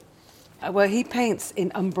Shaw. Well, he paints in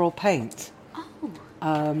umbral paint,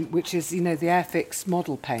 which is, you know, the Airfix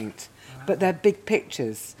model paint. But they're big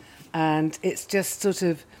pictures, and it's just sort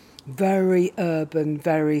of very urban,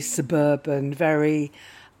 very suburban, very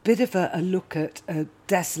bit of a look at a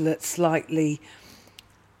desolate, slightly,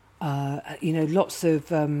 you know, lots of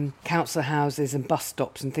council houses and bus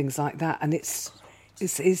stops and things like that. And he's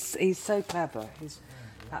so clever.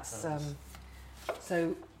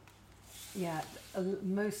 So yeah,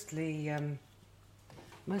 mostly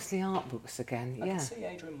art books again. I can see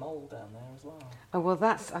Adrian Mole down there as well. Oh well,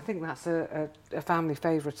 I think that's a family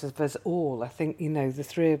favourite of us all. I think, you know, the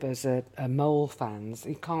three of us are Mole fans.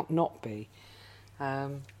 You can't not be.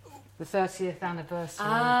 The 30th anniversary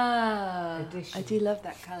edition. I do love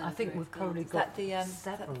that colour. I think we've probably got. Is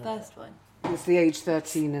that the first one? It's the age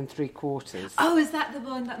 13 3/4. Oh, is that the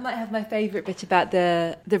one that might have my favourite bit about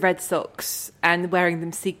the red socks and wearing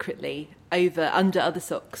them secretly under other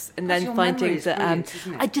socks, and then finding that I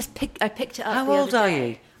picked it up. How the old other are day.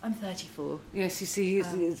 you? I'm 34. Yes, you see,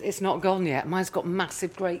 it's not gone yet. Mine's got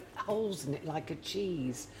massive, great holes in it, like a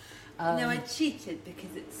cheese. No, I cheated because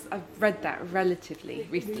I've read that relatively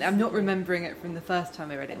recently. I'm not remembering it from the first time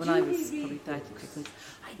I read it when I was probably 30. Because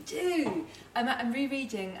I do. I'm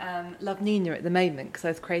rereading Love Nina at the moment because I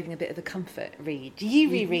was craving a bit of a comfort read. Do you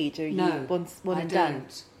reread, or are you one and done?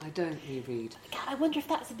 I don't reread. I wonder if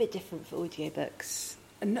that's a bit different for audiobooks.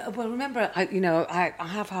 No, well, remember, I do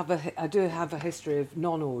have a history of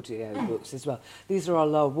non-audio books as well. These are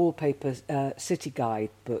our wallpaper city guide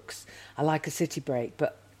books. I like a city break,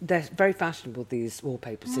 but they're very fashionable, these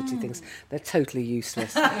wallpaper city things. They're totally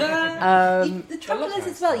useless. The trouble is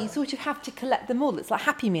as well, you sort of have to collect them all. It's like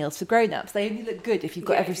Happy Meals for grown-ups. They only look good if you've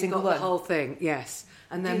got every single one. The whole thing, yes.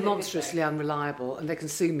 And they're monstrously unreliable, and they can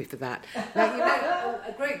sue me for that. Now,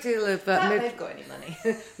 a great deal of they've got any money.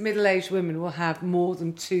 Middle-aged women will have more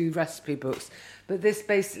than 2 recipe books, but this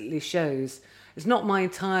basically shows it's not my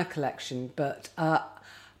entire collection, but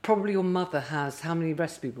probably your mother has. How many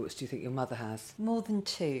recipe books do you think your mother has? More than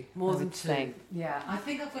 2. More than 2. Yeah, I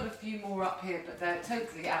think I've got a few more up here, but they're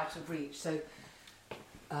totally out of reach. So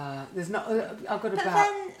there's not. I've got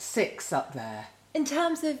about 6 up there. In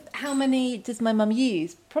terms of how many does my mum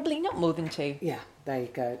use, probably not more than 2. Yeah, there you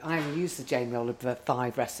go. I only use the Jane Oliver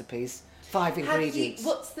 5 recipes, 5 ingredients.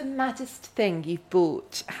 What's the maddest thing you've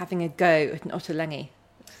bought having a go at an Ottolenghi?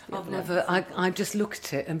 I just look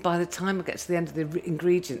at it, and by the time I get to the end of the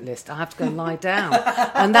ingredient list, I have to go and lie down.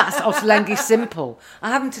 And that's Ottolenghi simple. I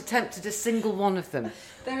haven't attempted a single one of them.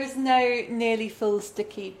 There is no nearly full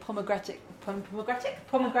sticky pomegranate molasses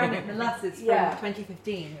from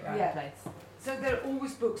 2015 around the place. So there are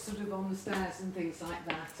always books sort of on the stairs and things like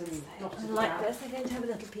that. And like this, I'm going to have a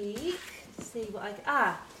little peek to see what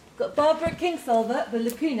I... got Barbara Kingsolver, The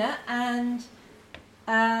Lacuna, and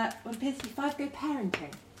what appears to be 5 Go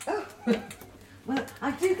Parenting. Oh, well,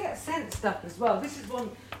 I do get sent stuff as well. This is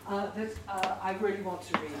one that I really want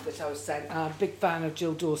to read that I was sent. I'm a big fan of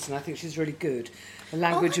Jill Dawson. I think she's really good. The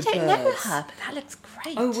Language of Birds. I don't know her, but that looks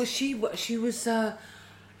great. Oh, well, she was...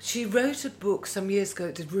 She wrote a book some years ago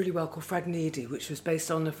that did really well called Fred and Edie, which was based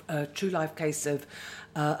on a true life case of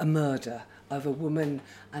a murder of a woman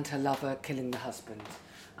and her lover killing the husband.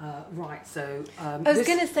 I was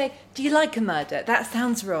going to say, do you like a murder? That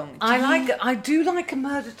sounds wrong. I do like a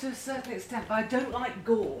murder to a certain extent, but I don't like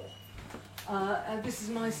gore. And this is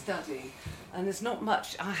my study, and there's not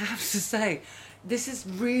much I have to say. This is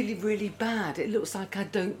really, really bad. It looks like I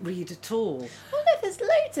don't read at all. Well, no, there's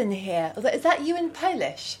loads in here. Is that you in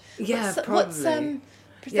Polish? Yeah, probably.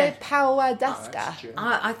 What's Paula Daska?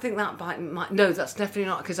 I think that might... No, that's definitely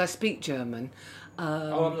not, because I speak German.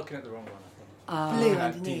 I'm looking at the wrong one, I think. Blue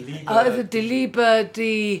underneath. The Die Liebe,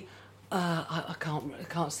 I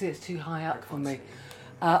can't see, it's too high up for me.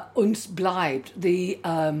 Uns bleibt, the...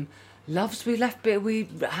 loves we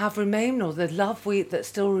have remained, or the love that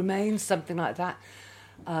still remains, something like that.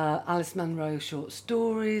 Alice Munro short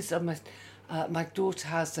stories. My daughter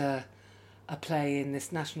has a play in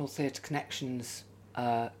this National Theatre Connections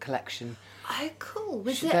collection. Oh, cool!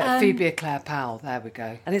 Phoebe Claire Powell. There we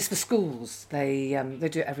go. And it's for schools. They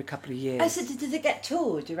do it every couple of years. Oh, so does it get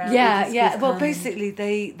toured around? Yeah. Well, basically,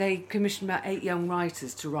 they commissioned about 8 young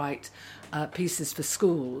writers to write pieces for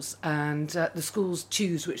schools, and the schools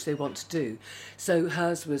choose which they want to do. So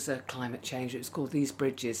hers was climate change. It was called These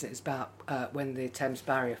Bridges. It's about when the Thames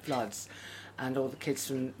Barrier floods, and all the kids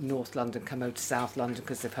from North London come over to South London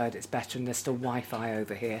because they've heard it's better and there's still Wi-Fi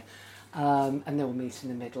over here. And they all meet in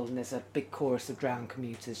the middle, and there's a big chorus of drowned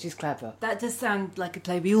commuters. She's clever. That does sound like a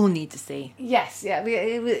play we all need to see. Yes, yeah.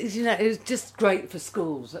 It was just great for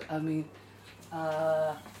schools. I mean,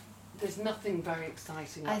 there's nothing very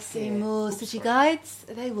exciting. I see more city guides.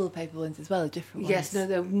 Are they wallpaper ones as well, or different ones? Yes, no,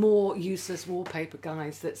 they're more useless wallpaper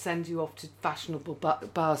guides that send you off to fashionable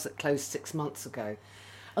bars that closed 6 months ago.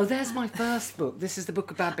 Oh, there's my first book. This is the book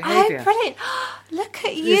about behaviour. Oh, brilliant. Look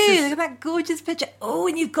at you. Look at that gorgeous picture. Oh,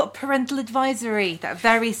 and you've got parental advisory. That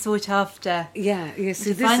very sought after. Yeah.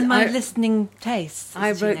 So find my listening taste.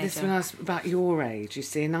 I wrote this when I was about your age, you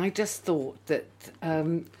see, and I just thought that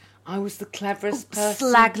I was the cleverest person.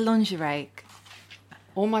 Slag lingerie.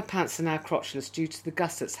 All my pants are now crotchless due to the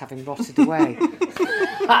gussets having rotted away.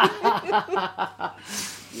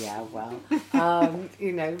 Yeah, well,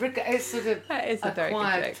 it's sort of that is a very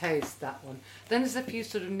acquired good joke. taste, that one. Then there's a few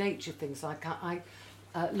sort of nature things. Like I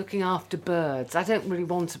looking after birds. I don't really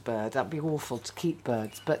want a bird. That'd be awful to keep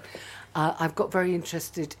birds. But I've got very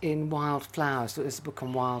interested in wildflowers. So there's a book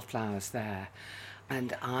on wildflowers there.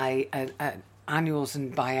 And annuals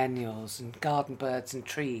and biennials and garden birds and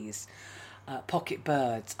trees, pocket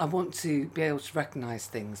birds. I want to be able to recognise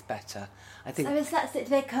things better. I think. So is that it? Do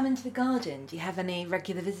they come into the garden? Do you have any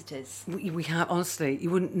regular visitors? We have, honestly, you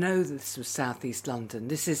wouldn't know this was South East London.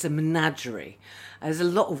 This is a menagerie. There's a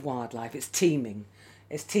lot of wildlife. It's teeming.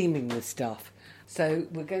 It's teeming with stuff. So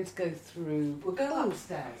we're going to go through... We'll go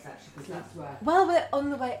upstairs, actually, because that's where... While we're on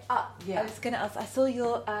the way up, yeah. I was going to ask, I saw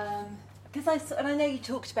your... Because I know you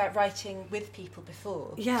talked about writing with people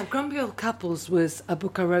before. Yeah, Grumpy Old Couples was a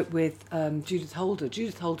book I wrote with Judith Holder.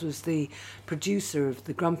 Judith Holder was the producer of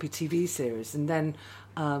the Grumpy TV series, and then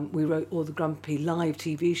we wrote all the Grumpy live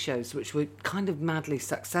TV shows, which were kind of madly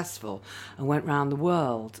successful and went round the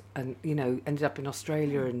world and, you know, ended up in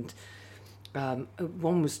Australia, and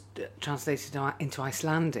one was translated into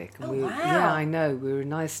Icelandic. And wow. Yeah, I know. We were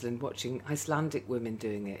in Iceland watching Icelandic women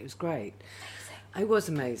doing it. It was great. It was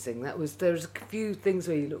amazing. There's a few things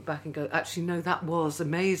where you look back and go, actually, no, that was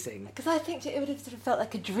amazing. Because I think it would have sort of felt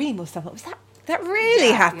like a dream or something. Was that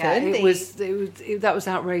really happened? Yeah, that was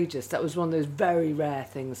outrageous. That was one of those very rare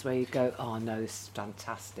things where you go, oh no, this is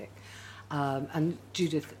fantastic. And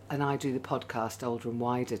Judith and I do the podcast Older and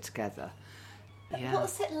Wider together. Yeah.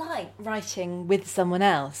 What's it like writing with someone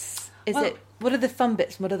else? What are the fun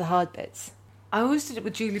bits and what are the hard bits? I always did it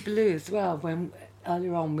with Julie Ballou as well, when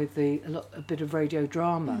earlier on with a bit of radio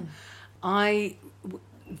drama. I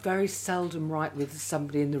very seldom write with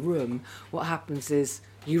somebody in the room. What happens is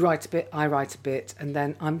you write a bit, I write a bit, and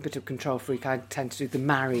then I'm a bit of a control freak. I tend to do the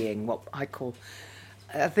marrying, what I call...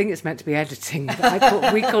 I think it's meant to be editing,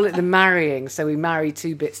 but we call it the marrying, so we marry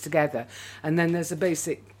two bits together. And then there's a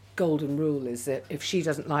basic golden rule is that if she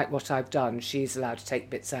doesn't like what I've done, she's allowed to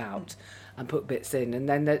take bits out and put bits in. And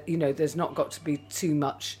then, there's not got to be too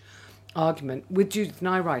much argument. With Judith and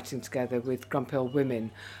I writing together with Grumpy Old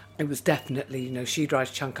Women, it was definitely, she'd write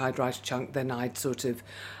a chunk, I'd write a chunk, then I'd sort of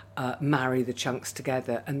marry the chunks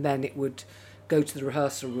together, and then it would go to the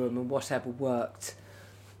rehearsal room, and whatever worked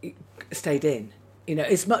stayed in.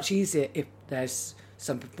 It's much easier if there's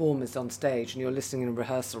some performers on stage and you're listening in a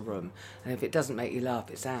rehearsal room, and if it doesn't make you laugh,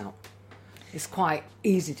 it's out. It's quite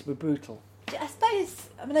easy to be brutal. I suppose,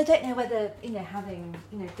 I don't know whether, having,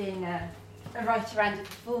 being a writer and a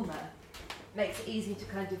performer makes it easy to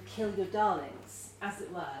kind of kill your darlings, as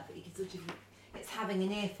it were, that you can sort of, it's having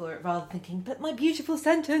an ear for it rather than thinking, but my beautiful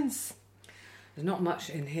sentence. There's not much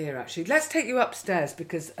in here, actually. Let's take you upstairs,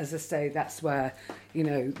 because, as I say, that's where,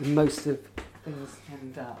 most of things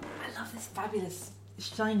end up. I love this fabulous,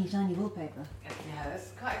 shiny wallpaper. Yeah,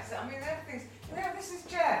 that's quite... everything's... this is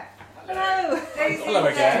Jeff. Hello. Hello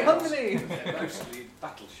again. Mostly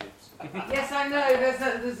battleships. Yes, I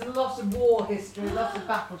know. There's a lot of war history, lots of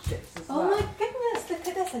battleships as well. Oh my goodness, look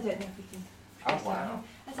at this. I don't know if we can... Oh, wow.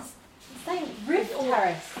 There's this insane roof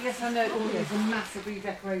terrace. Yes, I know. Oh, there's a massive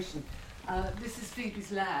redecoration. This is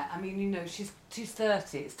Phoebe's lair. She's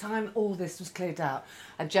 30. It's time all this was cleared out.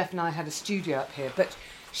 And Jeff and I had a studio up here, but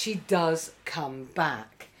she does come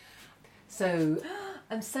back. So...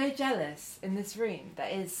 I'm so jealous in this room. There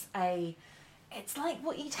is it's like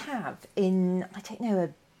what you'd have in, I don't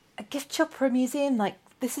know, a gift shop or a museum. Like,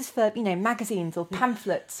 this is for, magazines or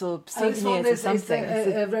pamphlets or souvenirs or something.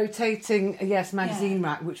 It's a rotating, magazine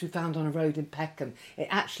rack, which we found on a road in Peckham. It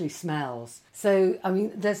actually smells. So,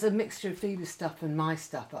 there's a mixture of Phoebe's stuff and my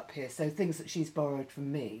stuff up here. So things that she's borrowed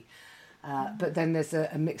from me. But then there's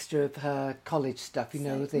a mixture of her college stuff,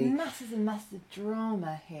 masses and masses of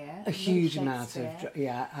drama here. A huge amount of,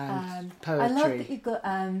 and poetry. I love that you've got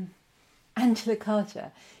Angela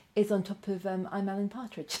Carter is on top of I'm Alan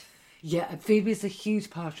Partridge. Yeah, Phoebe's a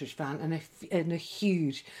huge Partridge fan and a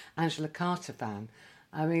huge Angela Carter fan.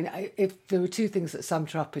 If there were two things that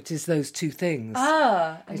summed her up, it is those two things.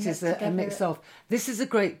 It is a mix of... This is a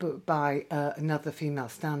great book by another female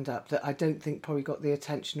stand-up that I don't think probably got the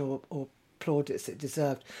attention or plaudits it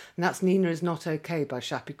deserved. And that's Nina Is Not Okay by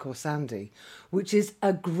Shappi Khorsandi, which is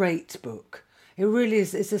a great book. It really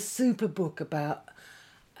is. It's a super book about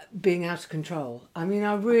being out of control. I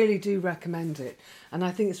really do recommend it. And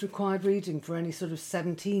I think it's required reading for any sort of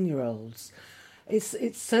 17-year-olds.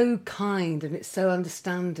 It's so kind and it's so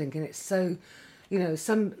understanding and it's so,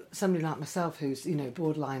 somebody like myself who's,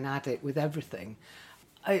 borderline addict with everything.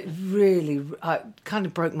 It really kind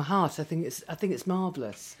of broke my heart. I think it's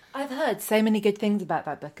marvellous. I've heard so many good things about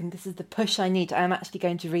that book, and this is the push I need. I am actually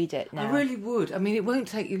going to read it now. I really would. It won't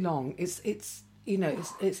take you long. It's you know,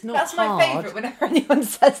 it's not That's hard. my favourite whenever anyone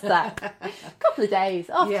says that. Couple of days,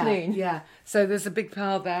 afternoon. Yeah. So there's a big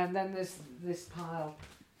pile there, and then there's this pile.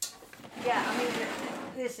 Yeah, I mean,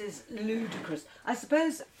 this is ludicrous. I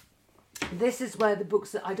suppose this is where the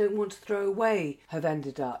books that I don't want to throw away have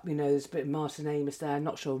ended up. You know, there's a bit of Martin Amis there. I'm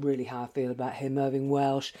not sure really how I feel about him. Irving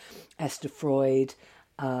Welsh, Esther Freud,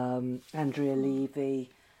 Andrea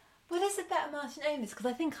Levy. What is it about Martin Amis? Because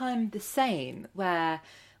I think I'm the same, where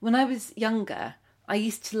when I was younger, I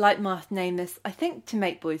used to like Martin Amis, I think, to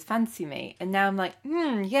make boys fancy me. And now I'm like,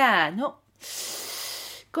 not...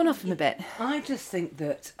 Gone off him a bit. I just think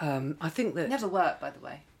that... Never worked, by the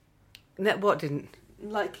way. What didn't?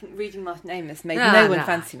 Like, reading Martin Amis made no one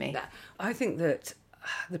fancy me. No. I think that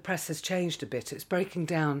the press has changed a bit. It's breaking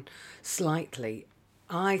down slightly.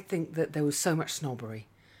 I think that there was so much snobbery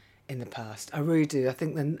in the past. I really do. I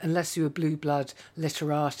think that unless you were blue blood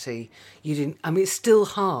literati, you didn't... I mean, it's still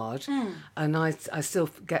hard, and I still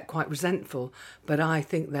get quite resentful, but I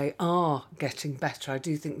think they are getting better. I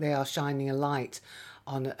do think they are shining a light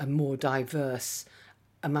on a more diverse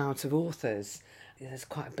amount of authors. There's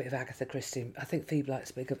quite a bit of Agatha Christie. I think Phoebe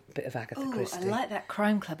likes a bit of Agatha Christie. I like that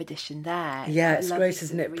Crime Club edition there. Yeah, it's great,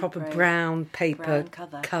 isn't it? Proper brown paper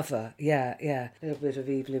cover. Yeah. A little bit of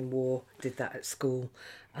Evelyn Waugh did that at school.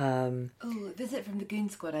 Visit from the Goon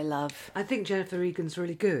Squad I love. I think Jennifer Egan's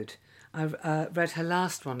really good. I read her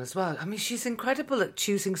last one as well. I mean, she's incredible at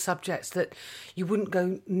choosing subjects that you wouldn't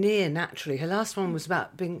go near naturally. Her last one was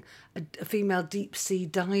about being a female deep-sea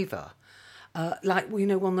diver. Like, you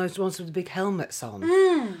know, one of those ones with the big helmets on.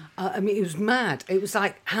 I mean, it was mad. It was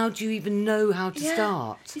like, how do you even know how to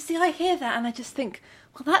start? You see, I hear that and I just think,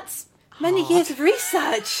 well, that's many years of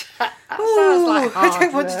research. That sounds like hard I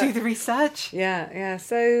don't want to do the research. Yeah.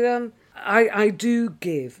 So I do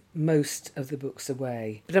give most of the books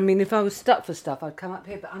away. But I mean, if I was stuck for stuff, I'd come up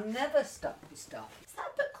here. But I'm never stuck for stuff. Is that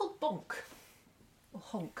a book called Bonk? Or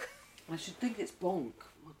Honk? I should think it's Bonk.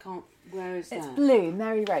 I can't... Where is that? It's blue,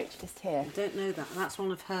 Mary Roach, just here. I don't know that. That's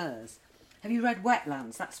one of hers. Have you read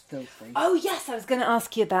Wetlands? That's filthy. Oh, yes, I was going to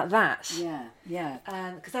ask you about that. Yeah.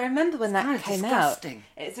 Because I remember when that came disgusting.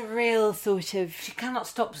 Out. It's a real sort of... She cannot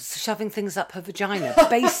stop shoving things up her vagina,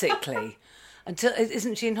 basically. Until...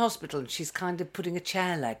 Isn't she in hospital and she's kind of putting a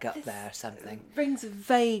chair leg up there or something? Rings a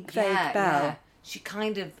vague bell. Yeah. She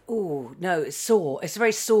kind of... Oh, no, it's sore. It's a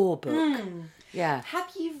very sore book. Yeah. Have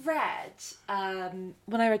you read,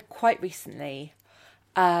 when I read quite recently,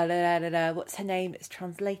 what's her name? It's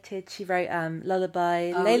translated. She wrote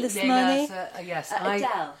Lullaby, Leila Simani. Yes,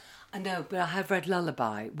 Adele. I know, but I have read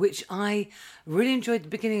Lullaby, which I really enjoyed the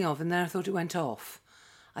beginning of, and then I thought it went off.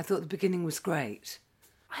 I thought the beginning was great.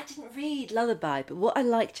 I didn't read Lullaby, but what I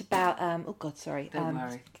liked about... Don't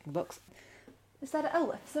worry. Books. Is that...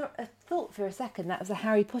 I thought for a second that was a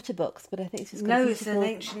Harry Potter book, but I think it's just no, it's an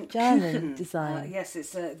ancient German design. Yes,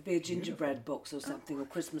 it'd be a gingerbread box or something, or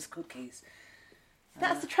Christmas cookies.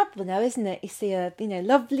 That's the trouble now, isn't it? You see a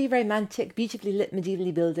lovely, romantic, beautifully lit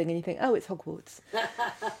medieval building, and you think, oh, it's Hogwarts.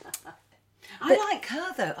 I like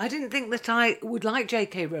her though. I didn't think that I would like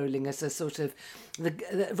J.K. Rowling as a sort of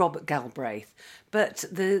the Robert Galbraith, but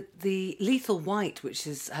the Lethal White, which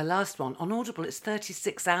is her last one on Audible, it's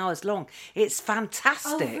 36 hours long. It's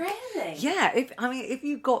fantastic. Oh, really? Yeah. If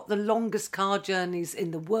you've got the longest car journeys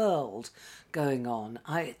in the world going on,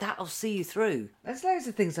 that'll see you through. There's loads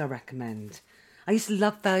of things I recommend. I used to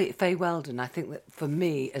love Faye Weldon. I think that for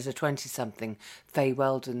me as a 20-something, Faye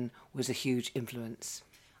Weldon was a huge influence.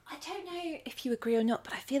 I don't know if you agree or not,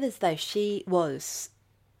 but I feel as though she was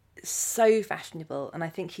so fashionable, and I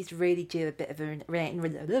think she's really due a bit of a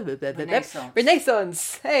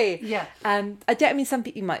renaissance. Hey, yeah. I don't mean some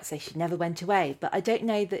people might say she never went away, but I don't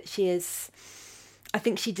know that she is. I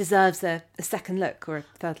think she deserves a second look or a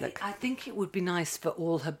third look. I think it would be nice for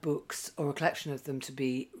all her books or a collection of them to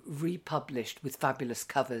be republished with fabulous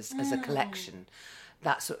covers as a collection.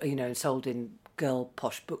 That's sold in girl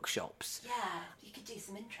posh bookshops. Yeah. Do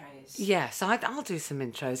some intros. Yes, I'll do some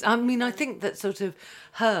intros. I mean, I think that sort of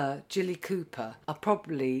her, Jilly Cooper, are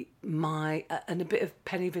probably and a bit of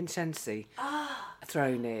Penny Vincenzi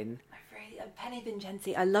thrown in. Penny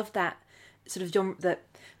Vincenzi, I love that sort of genre.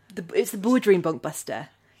 It's the boardroom bunkbuster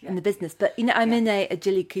in the business, but I'm in a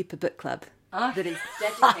Jilly Cooper book club that is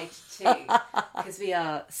dedicated too, because we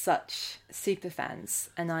are such super fans,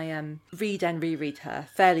 and I read and reread her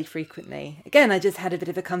fairly frequently. Again, I just had a bit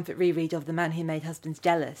of a comfort reread of The Man Who Made Husbands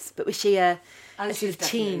Jealous, but was she a sort of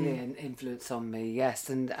teen? An influence on me, yes,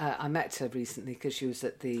 and I met her recently because she was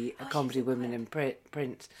at the Comedy Women in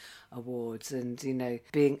Print Awards, and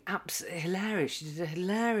being absolutely hilarious. She did a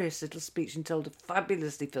hilarious little speech and told a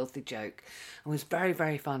fabulously filthy joke and was very,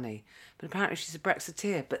 very funny. But apparently she's a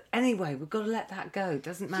Brexiteer. But anyway, we've got to let that go. It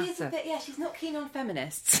doesn't matter. She's a bit, she's not keen on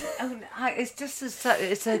feminists. It's just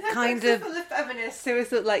it's a kind of full of feminists who are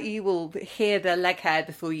sort of like, you will hear their leg hair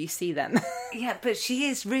before you see them. Yeah, but she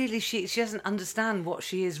is really she doesn't understand what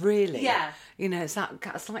she is really. Yeah. It's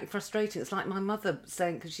like frustrating. It's like my mother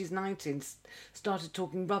saying, because she's 90 and started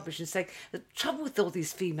talking rubbish and saying, the trouble with all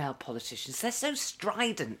these female politicians, they're so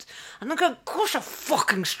strident. And I'm going, of course they're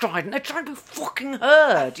fucking strident. They're trying to be fucking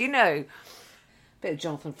heard, Bit of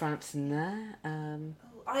Jonathan Franzen there.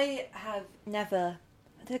 I have never...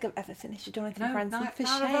 I don't think I've ever finished a Jonathan Franzen, for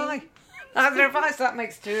neither shame. have I. Neither have I, so that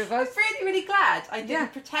makes two of us. I'm really, really glad I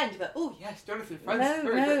didn't pretend that, oh yes, Jonathan Franzen.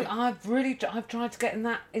 No, I've tried to get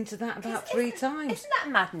into that about 3 times. Isn't that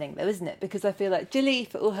maddening though, isn't it? Because I feel like Gilly,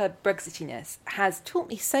 for all her Brexitiness, has taught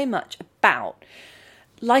me so much about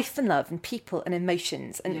life and love and people and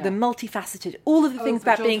emotions and the multifaceted, all of the things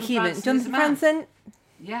about being human. Jonathan Franzen...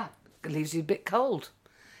 Yeah, it leaves you a bit cold.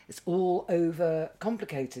 It's all over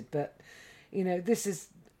complicated, but, this is...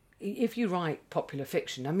 If you write popular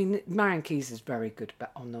fiction, I mean, Marian Keyes is very good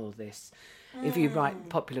on all this. If you write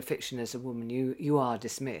popular fiction as a woman, you are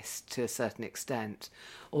dismissed to a certain extent,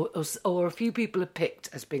 or a few people are picked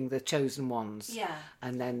as being the chosen ones,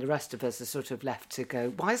 and then the rest of us are sort of left to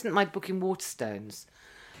go, why isn't my book in Waterstones?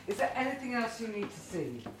 Is there anything else you need to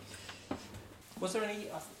see? Was there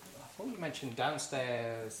any? I thought you mentioned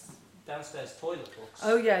downstairs toilet books.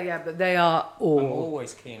 Oh yeah, but they are all. I'm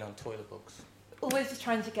always keen on toilet books. Always just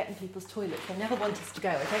trying to get in people's toilets. They never want us to go.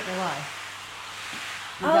 I don't know why.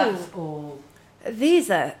 That's all. These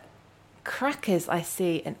are crackers, I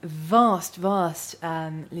see. A vast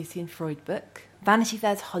Lucian Freud book. Vanity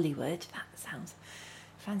Fair's Hollywood. That sounds...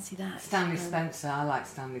 Fancy that. Stanley Spencer. I like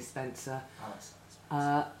Stanley Spencer.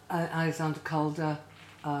 Alexander Calder,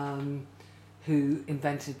 who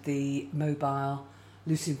invented the mobile.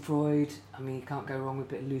 Lucian Freud. I mean, you can't go wrong with a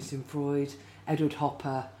bit of Lucian Freud. Edward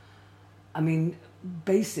Hopper. I mean,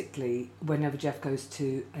 basically, whenever Jeff goes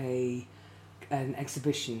to an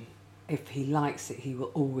exhibition, if he likes it, he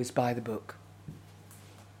will always buy the book.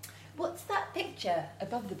 What's that picture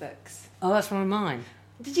above the books? Oh, that's one of mine.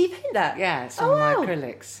 Did you paint that? Yeah, it's on my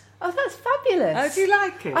acrylics. Oh, that's fabulous. Oh, do you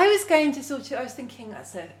like it? I was going to I was thinking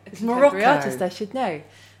that's a contemporary artist I should know.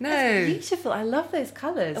 No. That's beautiful. I love those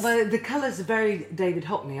colours. Well, the colours are very David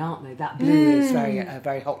Hockney, aren't they? That blue is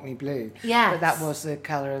very Hockney blue. Yes. But that was the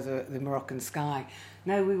colour of the Moroccan sky.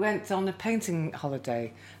 No, we went on a painting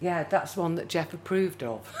holiday. Yeah, that's one that Jeff approved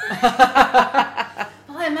of. Well,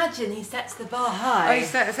 I imagine he sets the bar high. Oh, he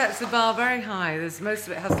sets the bar very high. Most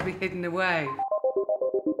of it has to be hidden away.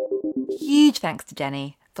 Huge thanks to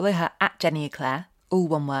Jenny. Follow her at Jenny Eclair, all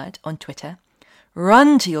one word, on Twitter.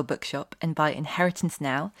 Run to your bookshop and buy Inheritance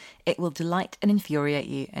now. It will delight and infuriate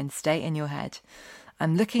you and stay in your head.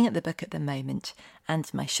 I'm looking at the book at the moment, and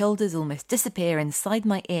my shoulders almost disappear inside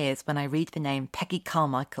my ears when I read the name Peggy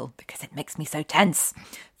Carmichael because it makes me so tense.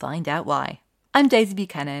 Find out why. I'm Daisy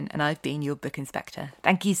Buchanan, and I've been your book inspector.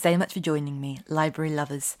 Thank you so much for joining me, library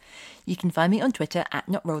lovers. You can find me on Twitter at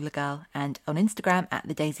NotRollerGirl and on Instagram at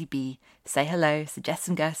TheDaisyB. Say hello, suggest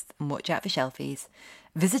some guests, and watch out for shelfies.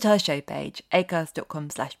 Visit our show page,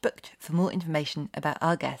 acast.com/booked, for more information about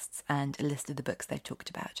our guests and a list of the books they've talked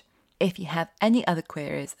about. If you have any other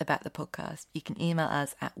queries about the podcast, you can email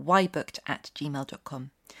us at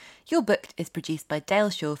whybooked@gmail.com. Your Booked is produced by Dale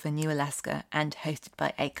Shaw for New Alaska and hosted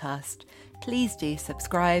by Acast. Please do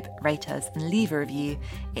subscribe, rate us, and leave a review.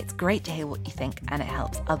 It's great to hear what you think, and it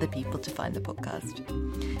helps other people to find the podcast.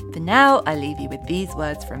 For now, I leave you with these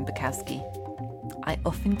words from Bukowski. I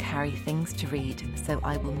often carry things to read, so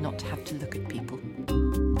I will not have to look at people.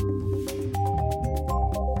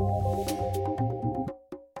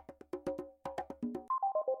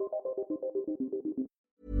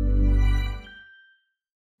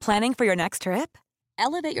 Planning for your next trip?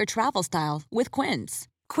 Elevate your travel style with Quince.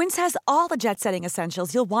 Quince has all the jet-setting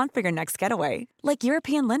essentials you'll want for your next getaway, like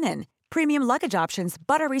European linen, premium luggage options,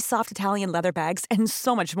 buttery soft Italian leather bags, and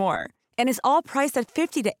so much more. And is all priced at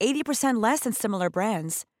 50 to 80% less than similar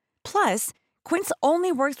brands. Plus, Quince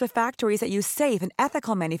only works with factories that use safe and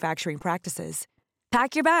ethical manufacturing practices.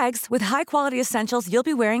 Pack your bags with high-quality essentials you'll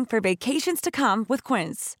be wearing for vacations to come with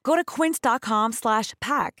Quince. Go to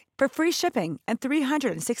quince.com/pack for free shipping and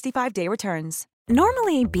 365-day returns.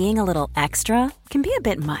 Normally, being a little extra can be a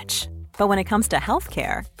bit much, but when it comes to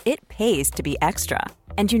healthcare, it pays to be extra.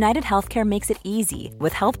 And United Healthcare makes it easy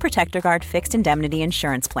with Health Protector Guard fixed indemnity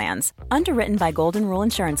insurance plans. Underwritten by Golden Rule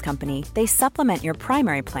Insurance Company, they supplement your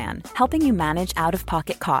primary plan, helping you manage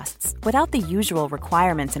out-of-pocket costs without the usual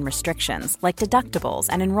requirements and restrictions like deductibles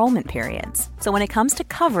and enrollment periods. So when it comes to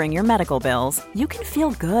covering your medical bills, you can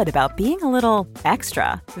feel good about being a little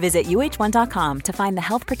extra. Visit uh1.com to find the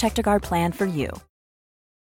Health Protector Guard plan for you.